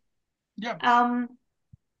needed. Yeah.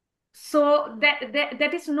 So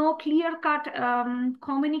that is no clear cut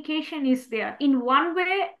communication is there. In one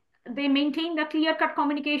way, they maintain the clear cut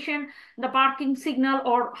communication, the parking signal,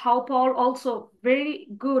 or how Paul also very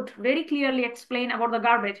good, very clearly explain about the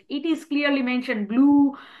garbage. It is clearly mentioned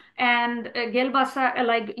blue and gelbasa,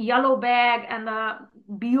 like yellow bag, and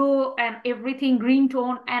bio and everything, green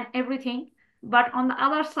tone and everything. But on the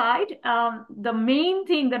other side, the main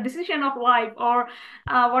thing, the decision of life, or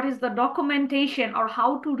what is the documentation, or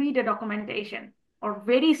how to read a documentation, or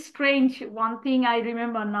very strange one thing I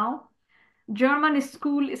remember now. German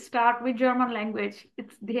school start with German language.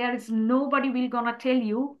 There is nobody will gonna tell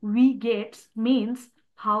you we get means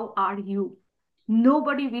how are you.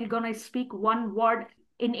 Nobody will gonna speak one word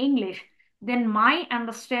in English. Then my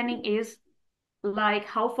understanding is like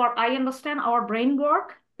how far I understand our brain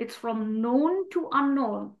work, it's from known to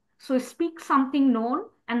unknown. So speak something known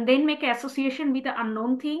and then make an association with the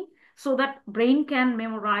unknown thing so that brain can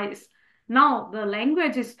memorize. Now the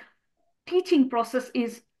language is teaching process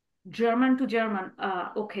is German to German.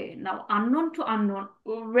 Okay, now unknown to unknown.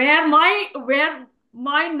 Where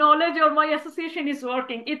my knowledge or my association is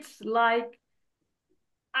working, it's like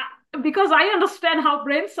because I understand how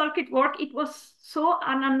brain circuit work, it was so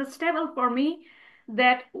ununderstandable for me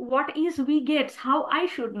that what is we get, how I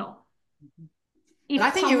should know. And If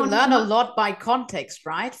I think you someone is learn a not, lot by context,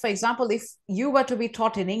 right? For example, if you were to be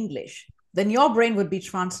taught in English, then your brain would be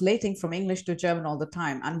translating from English to German all the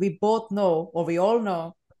time. And we both know, or we all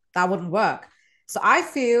know, that wouldn't work. So I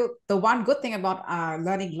feel the one good thing about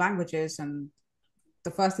learning languages, and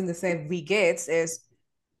the first thing they say we gets is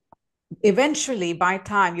eventually by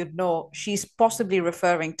time you'd know she's possibly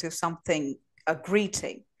referring to something, a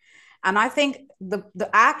greeting. And I think the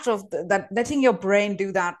act of that, letting your brain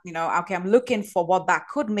do that, okay, I'm looking for what that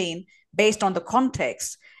could mean based on the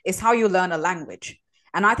context, is how you learn a language.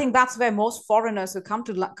 And I think that's where most foreigners who come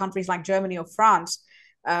to countries like Germany or France,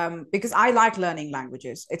 because I like learning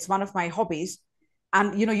languages, it's one of my hobbies.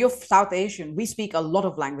 And you're South Asian, we speak a lot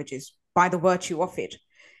of languages by the virtue of it.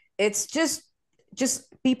 It's just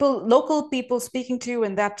people, local people speaking to you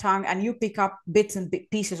in that tongue, and you pick up bits and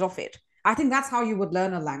pieces of it. I think that's how you would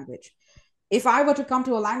learn a language. If I were to come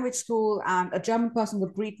to a language school and a German person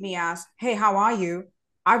would greet me as, "Hey, how are you?"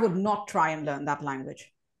 I would not try and learn that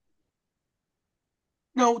language.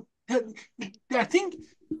 No, I think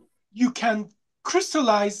you can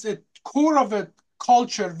crystallize the core of a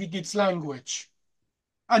culture with its language.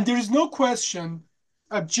 And there is no question,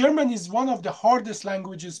 German is one of the hardest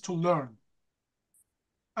languages to learn.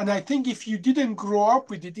 And I think if you didn't grow up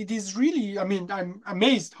with it, it is really, I mean, I'm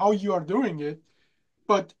amazed how you are doing it.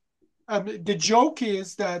 But the joke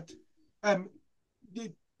is that a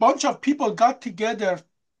bunch of people got together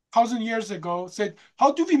 1,000 years ago, said,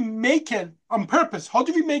 how do we make it on purpose? How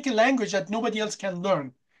do we make a language that nobody else can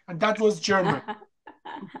learn? And that was German.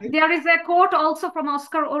 Okay? there is a quote also from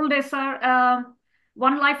Oscar Wilde, sir.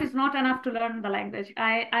 One life is not enough to learn the language.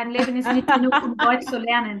 Ein Leben ist nicht genug, um Deutsch zu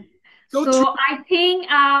lernen. So true. So I think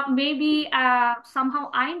maybe somehow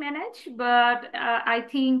I manage, but I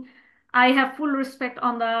think I have full respect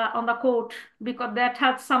on the quote because that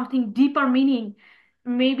has something deeper meaning.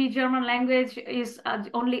 Maybe German language is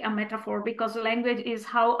only a metaphor because language is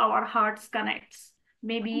how our hearts connects.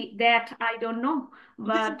 Maybe that I don't know, It is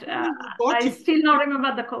a but very I robotic. still not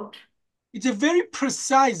remember the quote. It's a very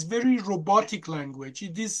precise, very robotic language.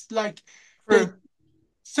 It is like they True.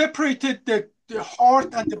 separated the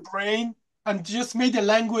heart and the brain and just made a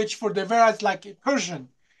language for the, whereas like Persian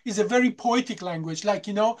is a very poetic language. Like,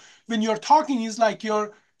 when you're talking, is like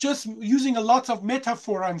you're just using a lot of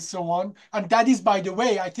metaphor and so on. And that is, by the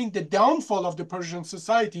way, I think the downfall of the Persian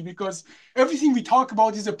society, because everything we talk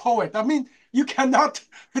about is a poet. I mean, you cannot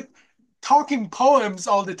talk in poems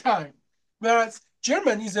all the time. Whereas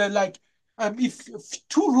German is a like if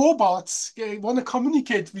two robots want to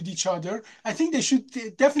communicate with each other, I think they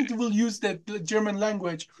should definitely will use the German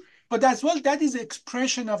language. But as well, that is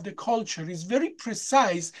expression of the culture. It's very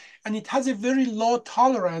precise, and it has a very low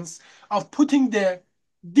tolerance of putting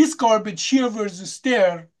this garbage here versus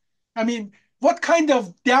there. I mean, what kind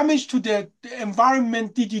of damage to the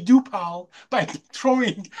environment did you do, pal, by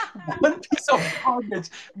throwing one piece of garbage?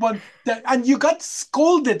 And you got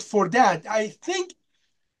scolded for that. I think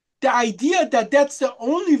the idea that that's the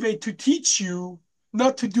only way to teach you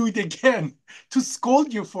not to do it again, to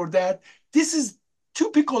scold you for that, this is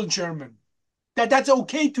typical German. That's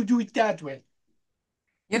okay to do it that way.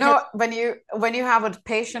 You Because know, when you have a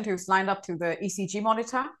patient who's lined up to the ECG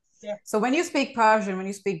monitor, yeah, so when you speak Persian, when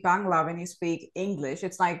you speak Bangla, when you speak English,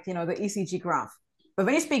 it's like, the ECG graph. But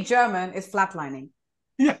when you speak German, it's flatlining.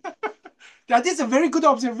 yeah, that is a very good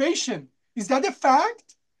observation. Is that a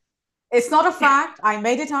fact? It's not a fact. I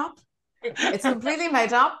made it up. It's completely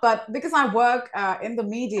made up. But because I work in the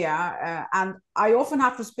media and I often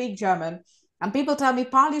have to speak German, and people tell me,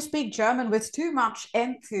 Paul, you speak German with too much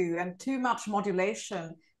enthu and too much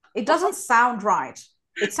modulation. It doesn't sound right.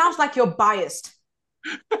 It sounds like you're biased.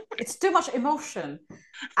 It's too much emotion.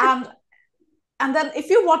 And and then if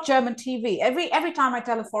you watch German TV, every time I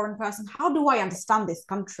tell a foreign person, how do I understand this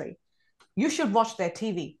country? You should watch their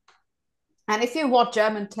TV. And if you watch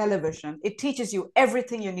German television, it teaches you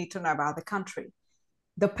everything you need to know about the country.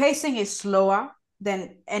 The pacing is slower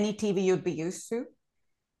than any TV you'd be used to.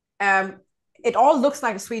 Um, it all looks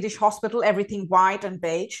like a Swedish hospital, everything white and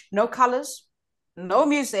beige, no colors, no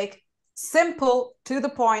music, simple, to the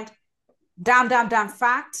point, damn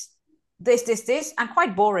facts, this, and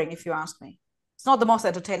quite boring if you ask me. It's not the most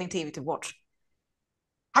entertaining TV to watch.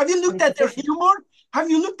 Have you looked at their humor? Have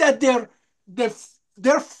you looked at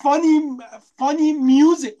their funny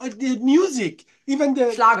music? The music, even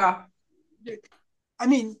the Schlager. I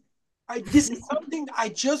mean, this is something I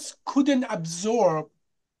just couldn't absorb.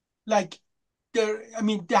 Like, they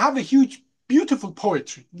have a huge, beautiful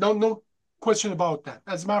poetry. No question about that.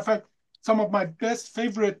 As a matter of fact, some of my best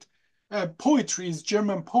favorite poetry is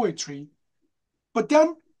German poetry. But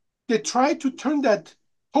then they try to turn that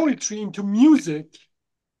poetry into music,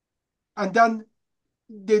 and then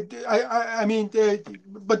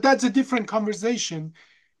but that's a different conversation.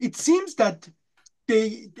 It seems that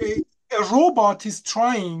a robot is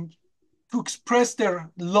trying to express their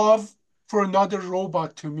love for another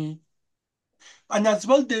robot to me. And as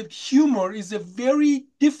well, the humor is a very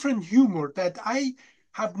different humor that I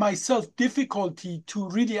have myself difficulty to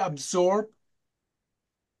really absorb.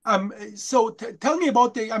 So tell me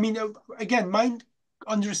about again, my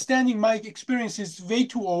understanding, my experience is way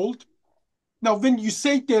too old. Now, when you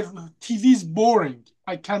say that TV is boring,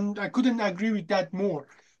 I couldn't agree with that more.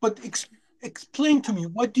 But explain to me,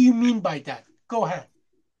 what do you mean by that? Go ahead.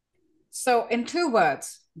 So, in two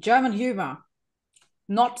words, German humor,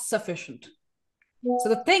 not sufficient. So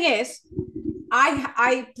the thing is,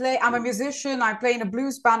 I'm a musician, I play in a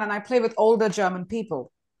blues band, and I play with older German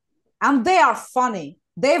people. And they are funny.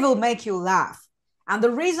 They will make you laugh. And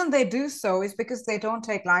the reason they do so is because they don't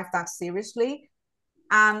take life that seriously.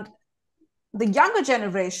 And the younger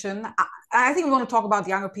generation, I think we want to talk about the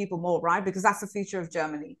younger people more, right? Because that's the future of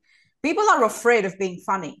Germany. People are afraid of being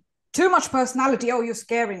funny. Too much personality. Oh, you're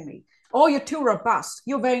scaring me. Oh, you're too robust.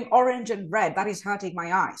 You're wearing orange and red. That is hurting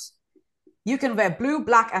my eyes. You can wear blue,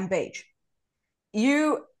 black, and beige.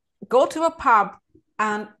 You go to a pub,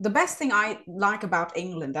 and the best thing I like about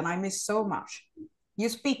England, and I miss so much, you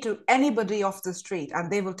speak to anybody off the street,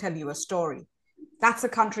 and they will tell you a story. That's a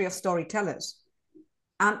country of storytellers.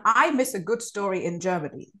 And I miss a good story in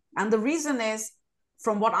Germany. And the reason is,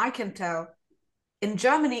 from what I can tell, in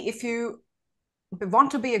Germany, if you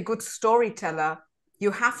want to be a good storyteller,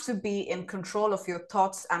 you have to be in control of your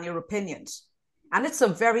thoughts and your opinions. And it's a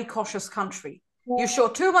very cautious country. You show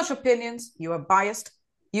too much opinions, you are biased.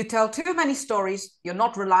 You tell too many stories, you're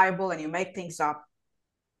not reliable, and you make things up.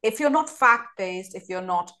 If you're not fact-based, if you're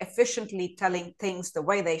not efficiently telling things the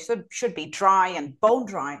way they should be, dry and bone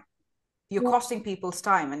dry, you're costing people's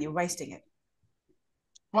time and you're wasting it.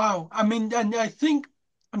 Wow. I mean, and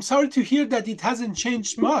I'm sorry to hear that it hasn't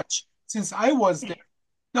changed much since I was there.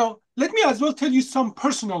 Now, let me as well tell you some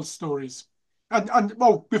personal stories.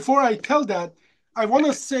 Before I tell that, I want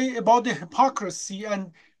to say about the hypocrisy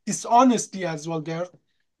and dishonesty as well there.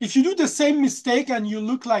 If you do the same mistake and you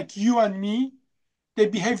look like you and me, they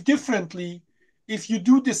behave differently. If you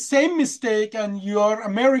do the same mistake and you're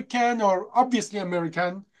American or obviously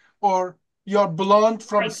American, or you're blonde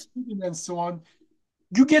from Sweden and so on,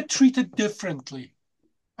 you get treated differently.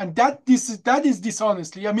 And that is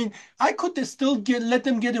dishonestly. I mean, I could still let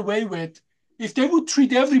them get away with if they would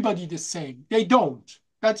treat everybody the same. They don't.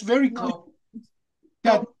 That's very clear.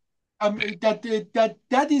 No. That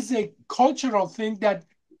that is a cultural thing, that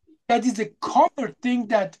is a covered thing,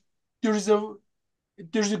 that there's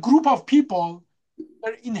a group of people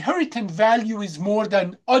where inherent value is more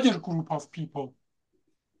than other group of people.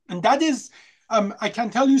 And that is, I can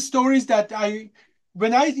tell you stories that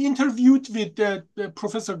when I interviewed with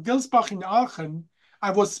Professor Gilsbach in Aachen,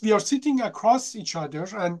 we are sitting across each other,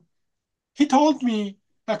 and he told me,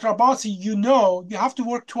 Dr. Abbasi, you have to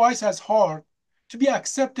work twice as hard to be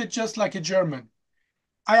accepted just like a German.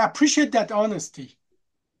 I appreciate that honesty.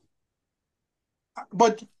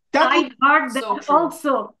 But that I heard so that true.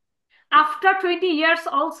 also. After 20 years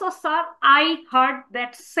also, sir, I heard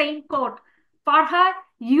that same quote. Farha,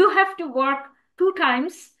 you have to work 2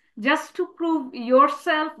 times just to prove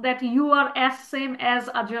yourself that you are as same as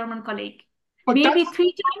a German colleague. but Maybe that's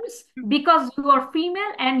 3 times because you are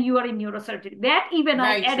female and you are in neurosurgery. That even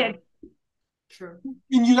I Very added. True.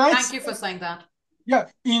 in United Thank States. you for saying that. Yeah,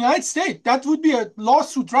 in the United States, that would be a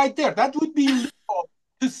lawsuit right there. That would be illegal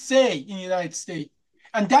to say in the United States.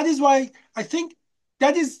 And that is why I think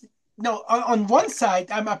that is, no, on one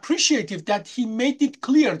side, I'm appreciative that he made it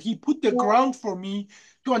clear. He put the ground for me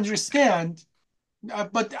to understand.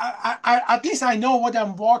 But at least I know what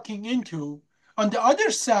I'm walking into. On the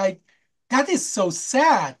other side, that is so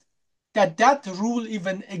sad that that rule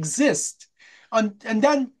even exists. And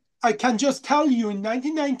then I can just tell you, in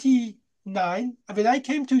 1999, when I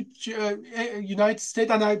came to United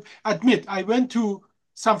States, and I admit I went to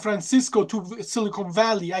San Francisco, to Silicon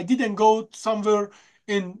Valley. I didn't go somewhere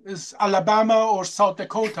in Alabama or South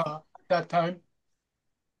Dakota at that time.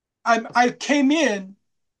 I came in,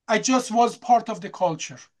 I just was part of the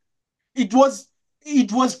culture. It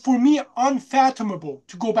was for me unfathomable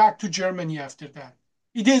to go back to Germany after that.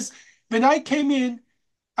 It is, when I came in,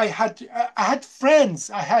 I had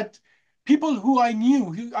friends, I had people who I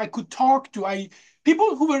knew, who I could talk to,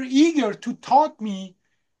 people who were eager to taught me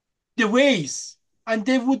the ways, and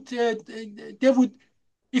they would,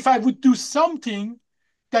 if I would do something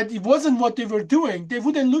that it wasn't what they were doing, they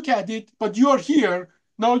wouldn't look at it, but you're here,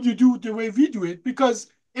 now you do the way we do it,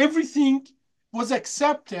 because everything was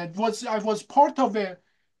accepted, I was part of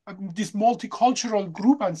this multicultural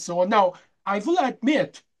group and so on. Now, I will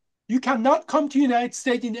admit, you cannot come to the United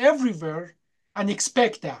States in everywhere and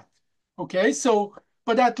expect that. Okay, so,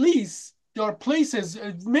 but at least there are places,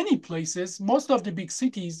 many places, most of the big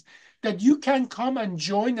cities, that you can come and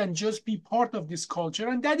join and just be part of this culture.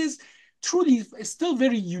 And that is truly still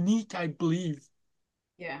very unique, I believe.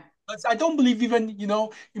 Yeah. But I don't believe even,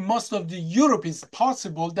 in most of the Europe is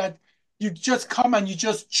possible that you just come and you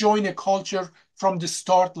just join a culture from the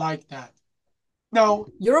start like that. Now,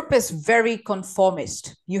 Europe is very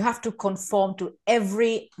conformist. You have to conform to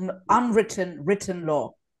every unwritten, written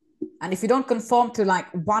law. And if you don't conform to like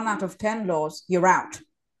 1 out of 10 laws, you're out.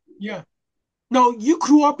 Yeah. Now, you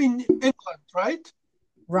grew up in England, right?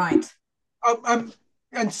 Right.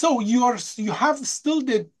 And so you have still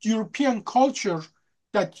the European culture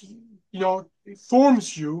that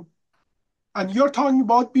forms you, and you're talking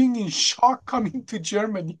about being in shock coming to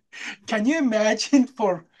Germany. Can you imagine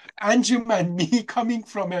for Anjum and me coming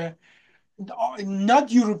from a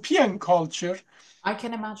not European culture? I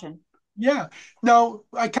can imagine. Yeah. Now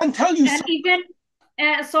I can tell you. And even,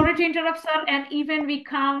 sorry to interrupt, sir, and even we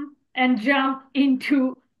come and jump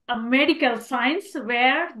into a medical science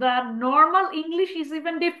where the normal English is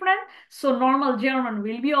even different. So normal German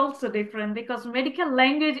will be also different because medical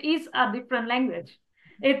language is a different language.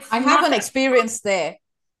 I have an experience there.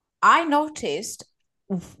 I noticed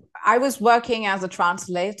I was working as a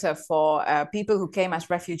translator for people who came as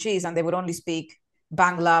refugees, and they would only speak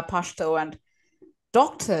Bangla, Pashto, and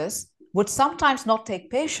doctors would sometimes not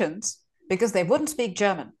take patients because they wouldn't speak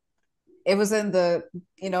German. It was in the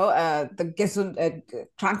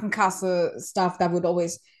Krankenkasse stuff that would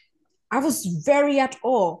always. I was very at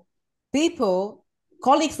awe.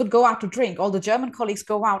 Colleagues would go out to drink. All the German colleagues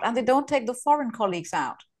go out, and they don't take the foreign colleagues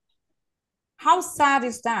out. How sad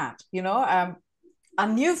is that? A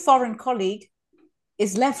new foreign colleague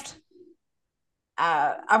is left.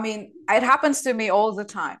 It happens to me all the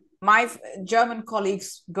time. My German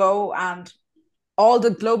colleagues go, and all the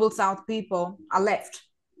global South people are left.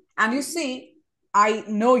 And you see, I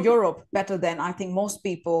know Europe better than I think most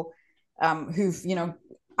people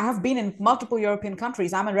I have been in multiple European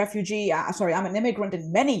countries. I'm a refugee. I'm an immigrant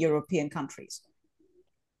in many European countries.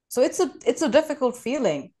 So it's a difficult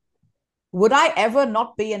feeling. Would I ever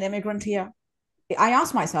not be an immigrant here? I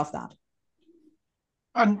ask myself that.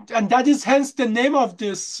 And that is hence the name of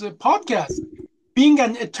this podcast, being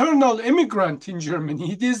an eternal immigrant in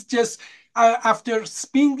Germany. It is just, After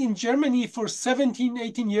being in Germany for 17,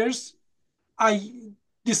 18 years, I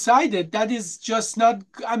decided that is just not,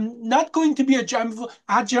 I'm not going to be a German.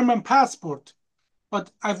 I had German passport,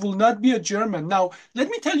 but I will not be a German. Now, let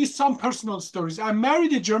me tell you some personal stories. I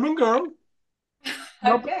married a German girl.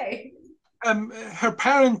 No, Okay. her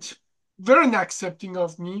parent weren't accepting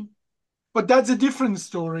of me, but that's a different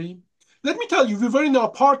story. Let me tell you, we were in an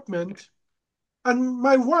apartment, and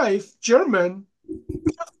my wife, German,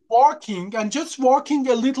 walking and just walking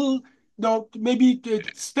a little, no, maybe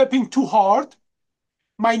stepping too hard.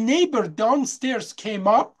 My neighbor downstairs came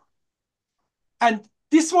up, and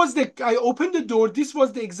I opened the door. This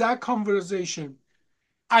was the exact conversation.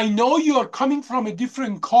 I know you are coming from a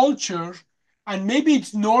different culture, and maybe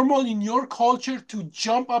it's normal in your culture to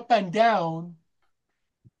jump up and down.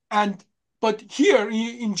 And but here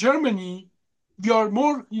in Germany, we are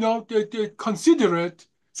more, considerate.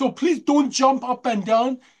 So please don't jump up and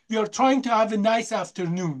down. We are trying to have a nice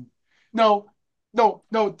afternoon. No, no,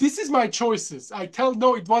 no. This is my choices. I tell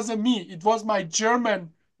no, it wasn't me. It was my German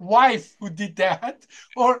wife who did that.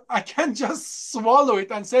 Or I can just swallow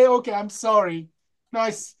it and say, okay, I'm sorry. No,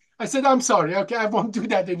 I said I'm sorry. Okay, I won't do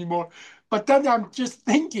that anymore. But then I'm just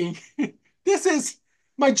thinking, this is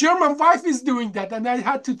my German wife is doing that, and I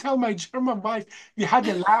had to tell my German wife. We had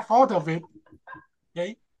a laugh out of it.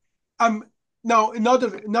 Okay. Um. Now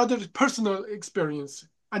another personal experience,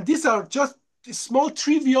 and these are just small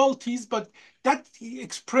trivialities, but that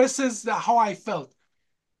expresses how I felt.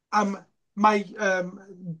 Um. My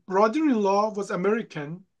brother-in-law was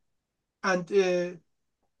American, and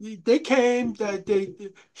they came.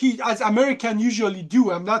 He, as American usually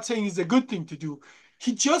do. I'm not saying it's a good thing to do.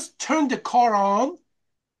 He just turned the car on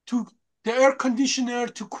to the air conditioner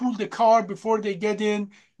to cool the car before they get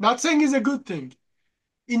in. Not saying it's a good thing.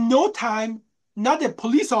 In no time, not a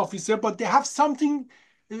police officer, but they have something,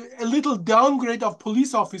 a little downgrade of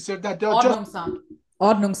police officer that they're just, Ordnungsamt.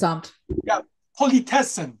 Ordnungsamt. yeah,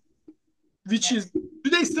 Politessen, which is, do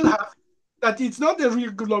they still have that? It's not the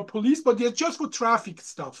regular police, but they're just for traffic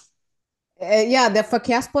stuff. Yeah, the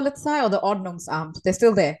Verkehrspolizei or the Ordnungsamt. They're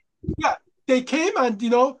still there. Yeah, they came and,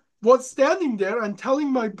 was standing there and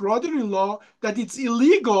telling my brother-in-law that it's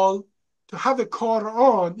illegal to have a car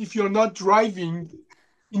on if you're not driving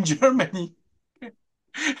in Germany.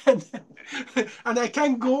 and, and I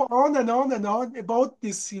can go on and on and on about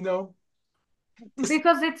this. This,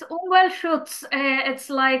 Because it's Umweltschutz. It's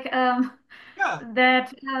like yeah,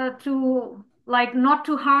 that to like not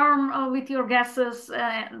to harm with your gases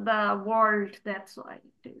the world. That's why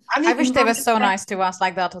it is. and I it wish they were so nice to us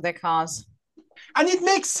like that to their cars. and it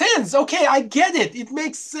makes sense. Okay, I get it. It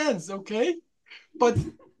makes sense. Okay, but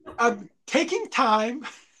taking time,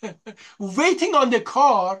 waiting on the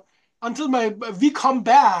car until we come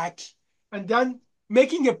back, and then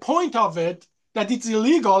making a point of it that it's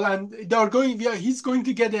illegal and he's going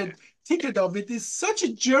to get a ticket of it is such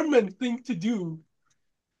a German thing to do.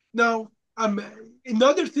 Now,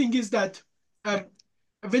 another thing is that um,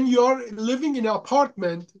 when you're living in an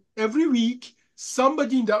apartment, every week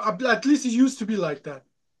somebody at least it used to be like that.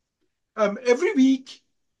 Every week,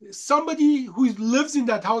 somebody who lives in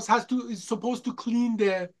that house is supposed to clean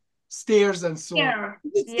the stairs and so on. Here,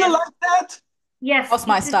 Is it still yes, like that? yes, it is.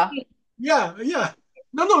 Hausmeister. Yeah, yeah.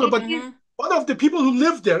 No, It but is. Mhm. one of the people who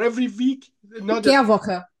live there every week, another,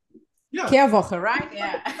 Kehrwoche. yeah. Kehrwoche, right?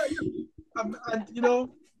 Yeah. And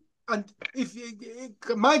and if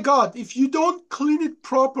my God, if you don't clean it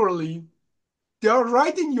properly, they are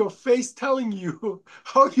right in your face telling you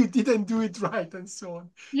how you didn't do it right and so on.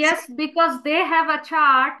 So Yes, because they have a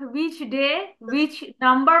chart which day, which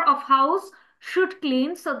number of house should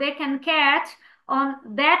clean, so they can catch on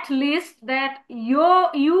that list that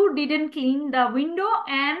you didn't clean the window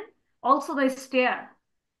and also the stair.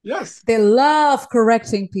 yes, They love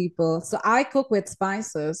correcting people. So I cook with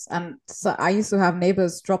spices, and so I used to have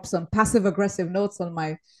neighbors drop some passive aggressive notes on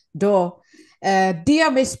my door. Dear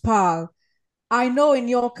Miss Pal, I know in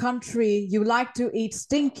your country you like to eat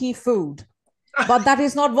stinky food, but that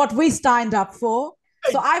is not what we signed up for.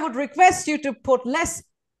 So I would request you to put less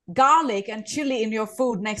garlic and chili in your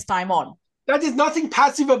food next time on. that is nothing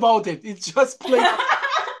passive about it. It's just plain.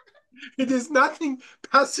 It is nothing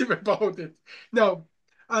passive about it. No,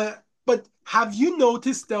 but have you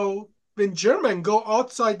noticed though, when German go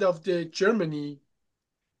outside of the Germany,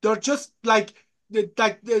 they're just like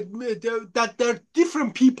that they're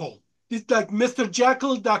different people. It's like Mr.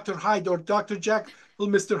 Jekyll, Dr. Hyde, or Dr. Jekyll,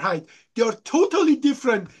 Mr. Hyde. They are totally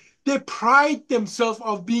different. They pride themselves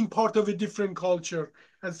of being part of a different culture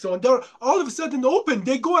and so on. They're all of a sudden open.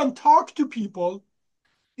 They go and talk to people.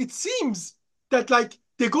 It seems that like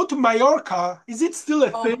they go to Mallorca. Is it still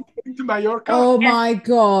a thing going to Mallorca? Oh Yes. my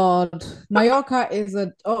God. Mallorca is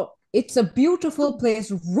it's a beautiful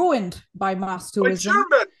place ruined by mass By tourism,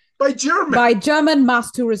 German, by German. by German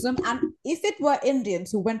mass tourism. And if it were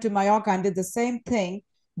Indians who went to Mallorca and did the same thing,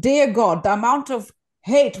 dear God, the amount of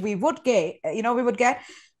hate we would get.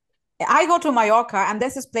 I go to Mallorca and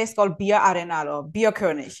there's this place called Bier Arenal or Bier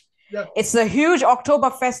König. Yeah. It's a huge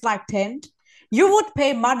Oktoberfest like tent. You would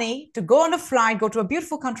pay money to go on a flight, go to a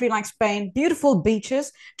beautiful country like Spain, beautiful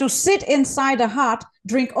beaches, to sit inside a hut,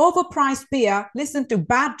 drink overpriced beer, listen to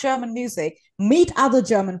bad German music, meet other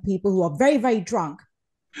German people who are very, very drunk.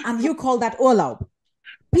 And you call that Urlaub.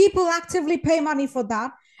 People actively pay money for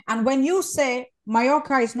that. And when you say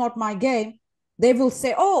Mallorca is not my game, they will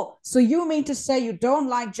say, oh, so you mean to say you don't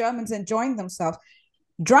like Germans enjoying themselves?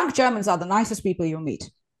 Drunk Germans are the nicest people you meet.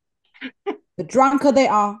 The drunker they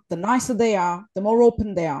are, the nicer they are, the more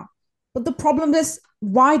open they are. But the problem is,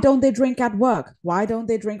 why don't they drink at work? Why don't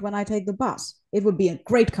they drink when I take the bus? It would be a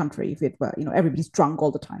great country if it were, everybody's drunk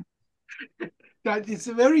all the time. That it's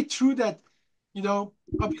very true that,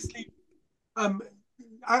 obviously, um,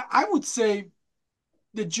 I would say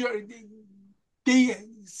they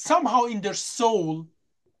somehow in their soul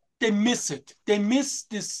they miss it. They miss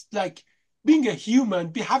this like being a human,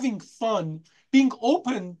 be having fun, being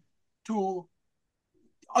open to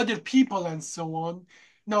other people and so on.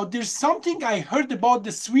 Now, there's something I heard about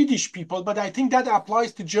the Swedish people, but I think that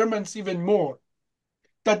applies to Germans even more.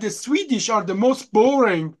 That the Swedish are the most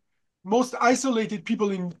boring, most isolated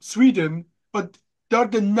people in Sweden, but they're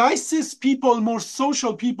the nicest people, more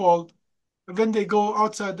social people when they go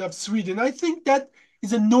outside of Sweden. I think that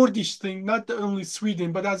is a Nordish thing, not only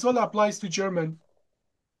Sweden, but as well applies to German.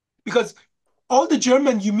 Because all the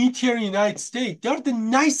German you meet here in the United States, they're the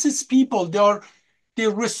nicest people. They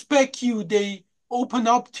respect you, they open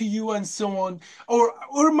up to you and so on. Or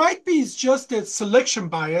it might be it's just a selection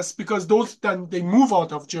bias because those then they move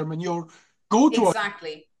out of Germany or go to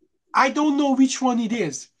Exactly. I don't know which one it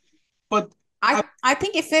is, but I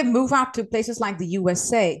think if they move out to places like the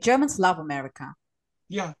USA, Germans love America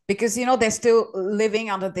yeah, because they're still living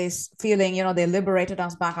under this feeling, they liberated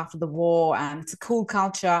us back after the war and it's a cool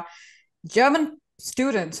culture. German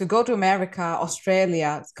students who go to America,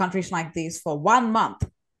 Australia, countries like these for 1 month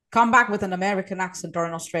come back with an American accent or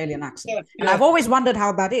an Australian accent. yeah, And yeah. I've always wondered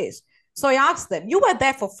how that is. So I asked them, you were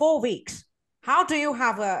there for 4 weeks. How do you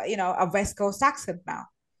have a West Coast accent now?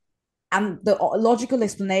 And the logical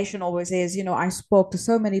explanation always is, I spoke to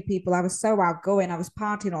so many people. I was so outgoing. I was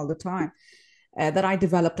partying all the time that I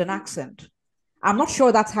developed an accent. I'm not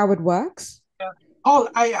sure that's how it works. Paul,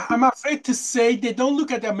 I'm afraid to say they don't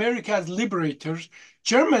look at America as liberators.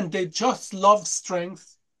 German, they just love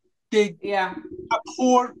strength. They Yeah.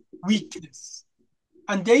 abhor weakness.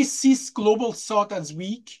 And they see global thought as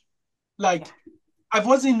weak. Like I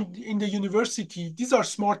was in the university. These are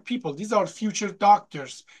smart people. These are future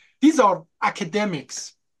doctors. These are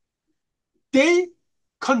academics. They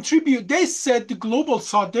contribute. They said the global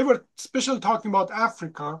thought. They were especially talking about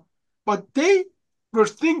Africa, but they were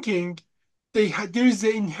thinking there is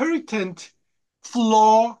an inherent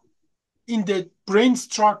flaw in the brain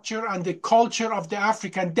structure and the culture of the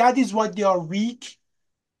African. That is why they are weak.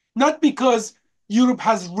 Not because Europe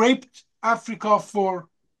has raped Africa for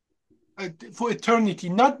eternity,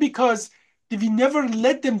 not because we never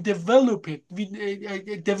let them develop it, we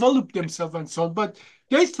develop themselves and so on. But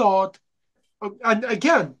they thought, and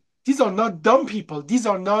again, these are not dumb people. These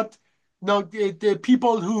are not the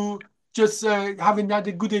people who just haven't had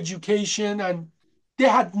a good education, and they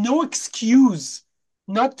had no excuse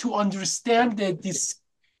not to understand this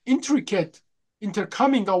intricate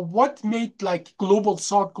intercoming of what made like global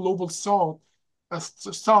thought,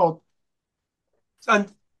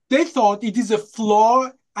 and they thought it is a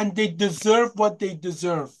flaw and they deserve what they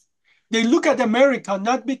deserve. They look at America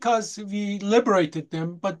not because we liberated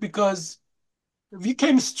them, but because we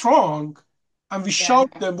came strong and we Yeah.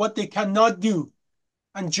 showed them what they cannot do.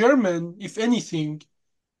 And German, if anything,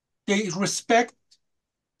 they respect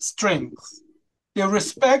strength. They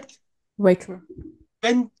respect Way true.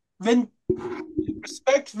 when when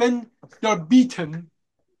they're beaten.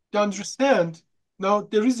 They understand. Now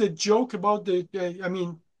there is a joke about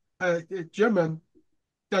German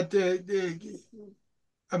that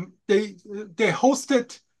they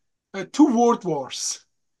hosted two world wars.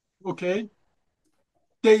 Okay,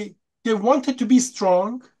 they they wanted to be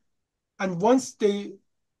strong, and once they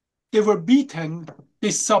were beaten,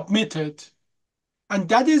 they submitted. And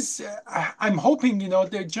that is, I'm hoping,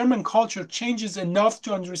 the German culture changes enough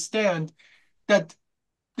to understand that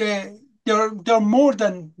they're more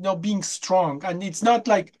than being strong. And it's not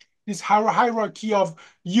like this hierarchy of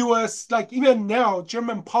US, like even now,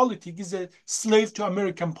 German politics is a slave to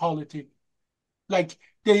American politics. Like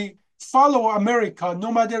they follow America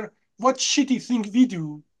no matter what shitty thing we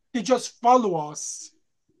do. They just follow us.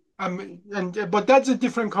 But that's a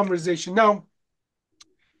different conversation. Now,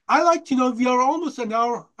 I like to know we are almost an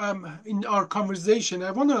hour in our conversation.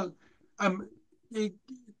 I want to eh,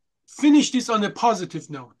 finish this on a positive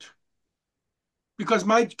note because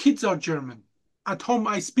my kids are German. At home,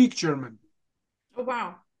 I speak German. Oh,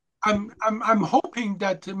 wow. I'm hoping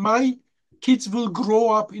that my kids will grow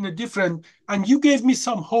up in a different. And you gave me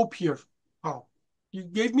some hope here. Oh, you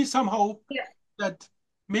gave me some hope Yeah. that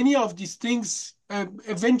many of these things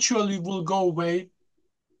eventually will go away.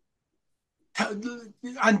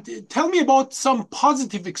 And tell me about some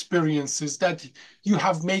positive experiences that you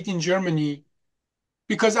have made in Germany.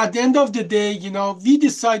 Because at the end of the day, we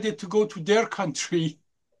decided to go to their country.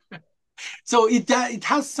 So it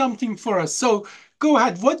has something for us. So go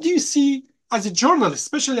ahead. What do you see as a journalist,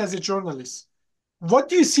 especially as a journalist? What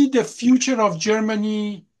do you see the future of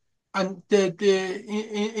Germany and the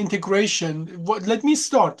integration? Let me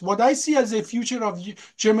start. What I see as a future of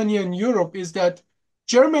Germany and Europe is that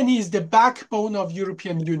Germany is the backbone of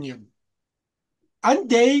European Union, and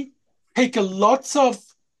they take a lots of,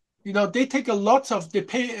 they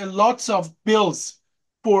pay a lots of bills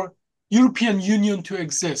for European Union to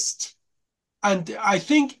exist. And I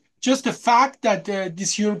think just the fact that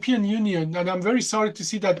this European Union, and I'm very sorry to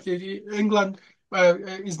see that England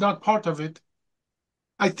is not part of it.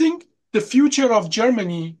 I think the future of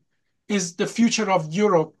Germany is the future of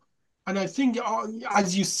Europe. And I think,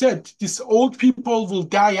 as you said, these old people will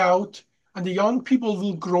die out and the young people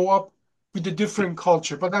will grow up with a different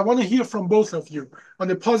culture. But I want to hear from both of you on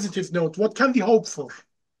a positive note. What can we hope for?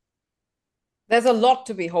 There's a lot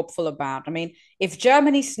to be hopeful about. I mean, if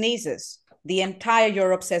Germany sneezes, the entire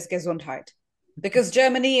Europe says Gesundheit, because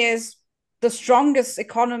Germany is the strongest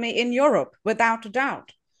economy in Europe, without a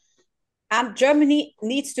doubt. And Germany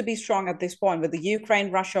needs to be strong at this point with the Ukraine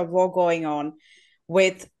Russia war going on,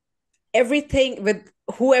 with everything, with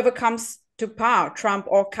whoever comes to power, Trump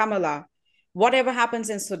or Kamala, whatever happens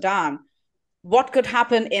in Sudan, what could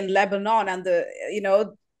happen in Lebanon and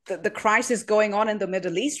the crisis going on in the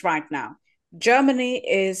Middle East right now. Germany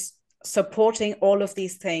is supporting all of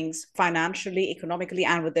these things financially, economically,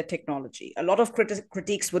 and with their technology. A lot of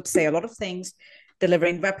critiques would say a lot of things,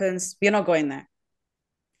 delivering weapons. We're not going there.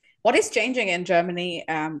 What is changing in Germany,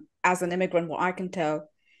 as an immigrant, what I can tell,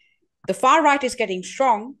 the far right is getting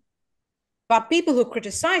strong, but people who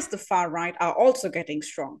criticize the far right are also getting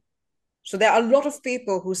strong. So there are a lot of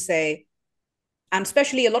people who say, and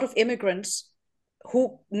especially a lot of immigrants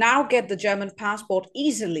who now get the German passport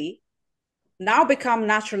easily, now become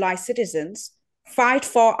naturalized citizens, fight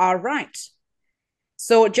for our rights.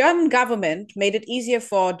 So German government made it easier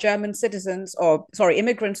for German citizens, or sorry,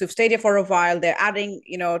 immigrants who've stayed here for a while. They're adding,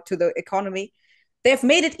 to the economy. They've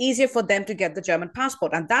made it easier for them to get the German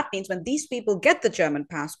passport. And that means when these people get the German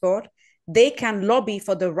passport, they can lobby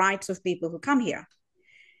for the rights of people who come here.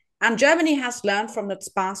 And Germany has learned from its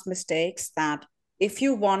past mistakes that if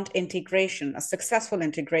you want integration, a successful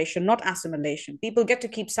integration, not assimilation, people get to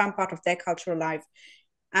keep some part of their culture alive,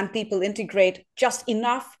 and people integrate just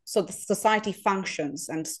enough so the society functions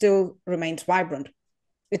and still remains vibrant.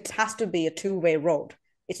 It has to be a two-way road.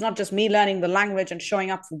 It's not just me learning the language and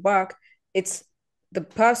showing up for work. It's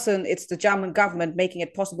the German government making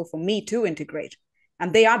it possible for me to integrate.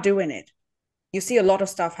 And they are doing it. You see a lot of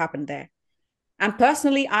stuff happen there. And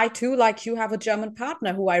personally, I too, like you, have a German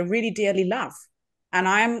partner who I really dearly love. And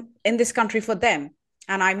I am in this country for them.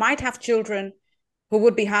 And I might have children who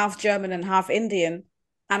would be half German and half Indian.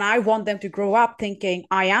 And I want them to grow up thinking,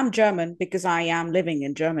 I am German because I am living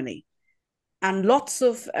in Germany. And lots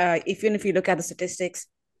of, even if you look at the statistics,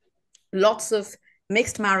 lots of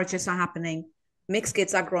mixed marriages are happening. Mixed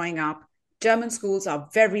kids are growing up. German schools are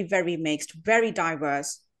very, very mixed, very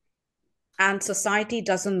diverse. And society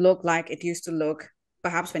doesn't look like it used to look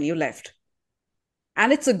perhaps when you left.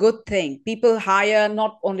 And it's a good thing. People hire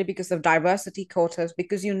not only because of diversity quotas,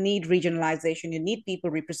 because you need regionalization, you need people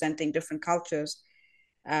representing different cultures.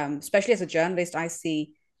 Especially as a journalist, I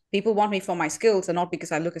see people want me for my skills and not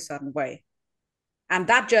because I look a certain way. And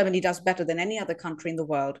that Germany does better than any other country in the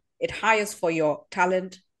world. It hires for your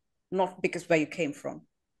talent, not because where you came from.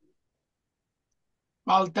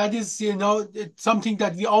 Well, that is, it's something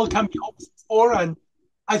that we all can be hopeful for. And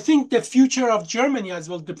I think the future of Germany as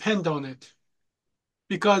well depend on it.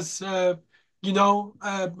 Because, there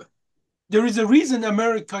is a reason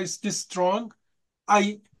America is this strong.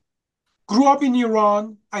 I grew up in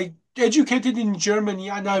Iran. I educated in Germany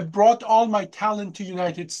and I brought all my talent to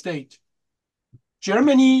United States.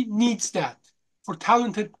 Germany needs that for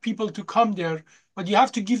talented people to come there, but you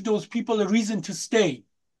have to give those people a reason to stay.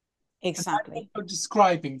 And that's what Exactly. you're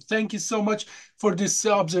describing. Thank you so much for this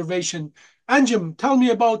observation. Anjum, tell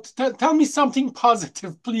me tell me something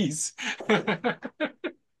positive, please,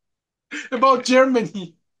 about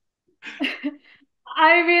Germany.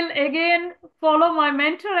 I will again follow my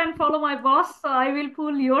mentor and follow my boss. So I will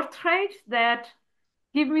pull your thread that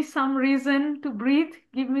give me some reason to breathe,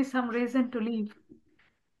 give me some reason to live.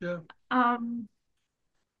 Yeah. Um,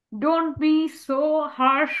 don't be so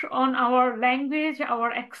harsh on our language,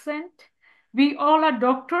 our accent. We all are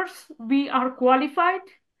doctors, we are qualified,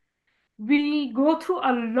 we go through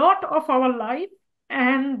a lot of our life,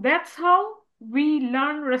 and that's how we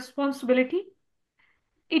learn responsibility.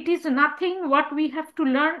 It is nothing what we have to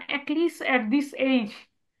learn, at least at this age.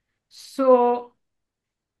 So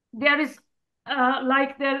there is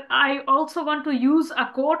like there, I also want to use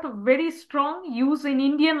a quote very strong, use in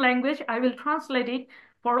Indian language. I will translate it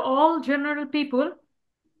for all general people.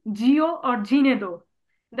 Geo or Ginedo.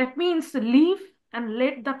 That means live and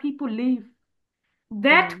let the people live.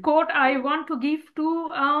 That Mm. quote I want to give to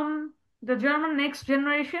the German next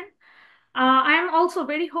generation. I am also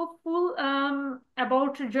very hopeful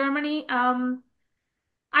about Germany.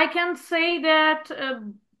 I can say that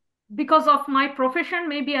because of my profession,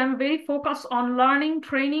 maybe I'm very focused on learning,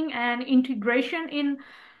 training, and integration in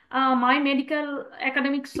my medical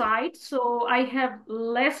academic side. So I have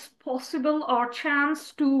less possible or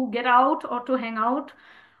chance to get out or to hang out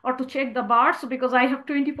or to check the bars because I have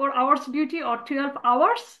 24 hours duty or 12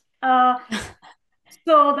 hours.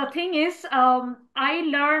 So the thing is, I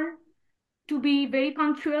learn to be very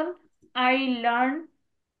punctual. I learn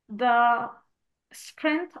the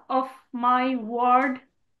strength of my word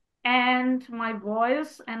and my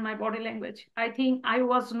voice and my body language. I think I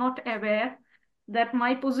was not aware that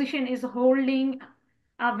my position is holding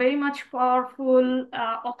a very much powerful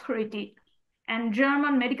authority. And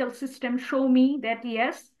German medical system show me that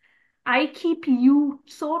yes, I keep you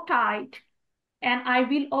so tight and I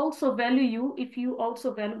will also value you if you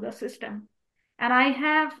also value the system. And I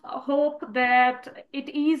have a hope that it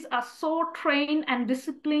is a so trained and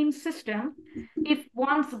disciplined system. If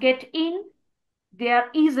once get in, there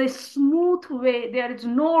is a smooth way. There is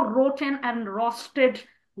no rotten and rusted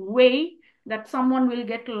way that someone will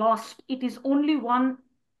get lost. It is only one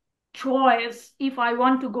choice if I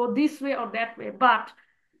want to go this way or that way. But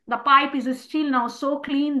the pipe is still now so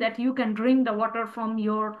clean that you can drink the water from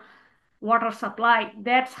your water supply.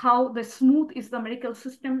 That's how the smooth is the medical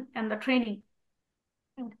system and the training.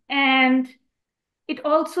 And it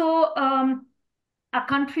also a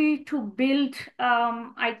country to build,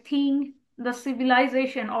 I think, the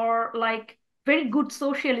civilization or like very good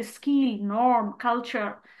social skill, norm,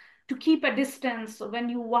 culture, to keep a distance when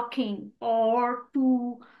you're walking or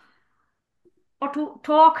to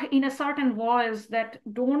talk in a certain voice that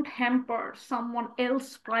don't hamper someone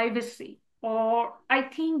else's privacy. Or I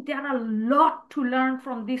think there are a lot to learn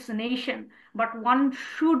from this nation, but one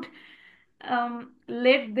should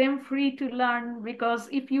let them free to learn because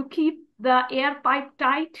if you keep the air pipe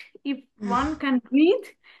tight, if one can breathe,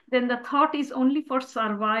 then the thought is only for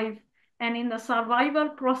survive. And in the survival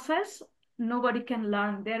process, nobody can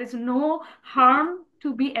learn. There is no harm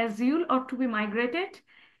to be asyled or to be migrated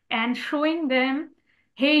and showing them,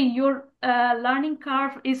 hey, your learning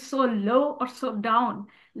curve is so low or so down.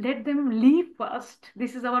 Let them leave first.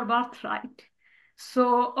 This is our birthright.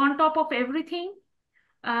 So on top of everything,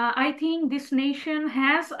 I think this nation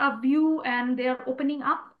has a view and they are opening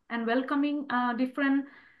up and welcoming different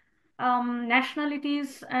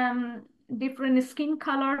nationalities, different skin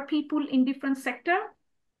color people in different sector.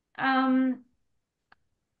 Um,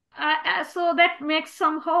 so that makes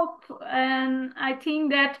some hope, and I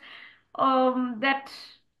think that that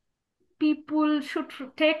people should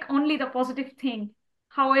take only the positive thing.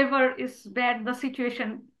 However, is bad the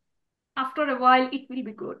situation. After a while, it will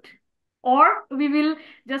be good, or we will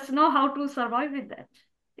just know how to survive with that.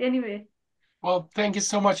 Anyway. Well, thank you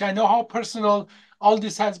so much. I know how personal all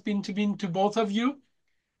this has been to both of you.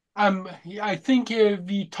 I think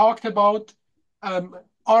we talked about um,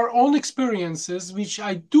 our own experiences, which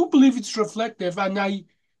I do believe it's reflective, and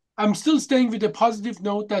I'm still staying with a positive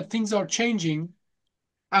note that things are changing.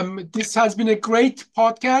 This has been a great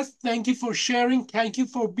podcast. Thank you for sharing. Thank you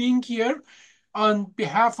for being here. On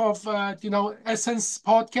behalf of Essence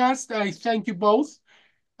Podcast, I thank you both.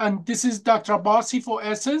 And this is Dr. Abbasi for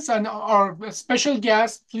Essence, and our special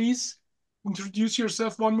guest. Please introduce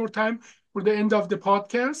yourself one more time for the end of the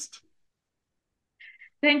podcast.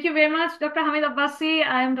 Thank you very much, Dr. Hamid Abbasi.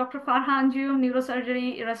 I am Dr. Farhan Jum,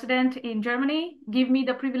 neurosurgery resident in Germany. Give me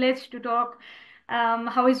the privilege to talk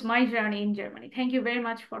how is my journey in Germany. Thank you very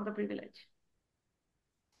much for the privilege.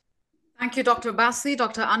 Thank you, Dr. Abbasi,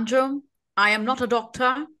 Dr. Anjum. I am not a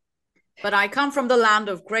doctor, but I come from the land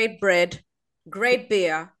of great bread, great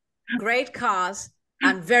beer, great cars,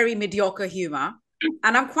 and very mediocre humor.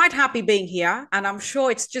 And I'm quite happy being here. And I'm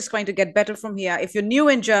sure it's just going to get better from here. If you're new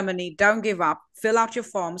in Germany, don't give up. Fill out your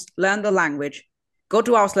forms, learn the language, go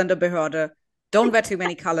to Ausländerbehörde, don't wear too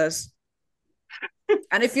many colors.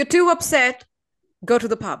 And if you're too upset, go to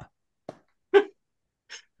the pub.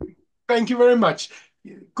 Thank you very much.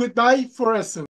 Goodbye for us.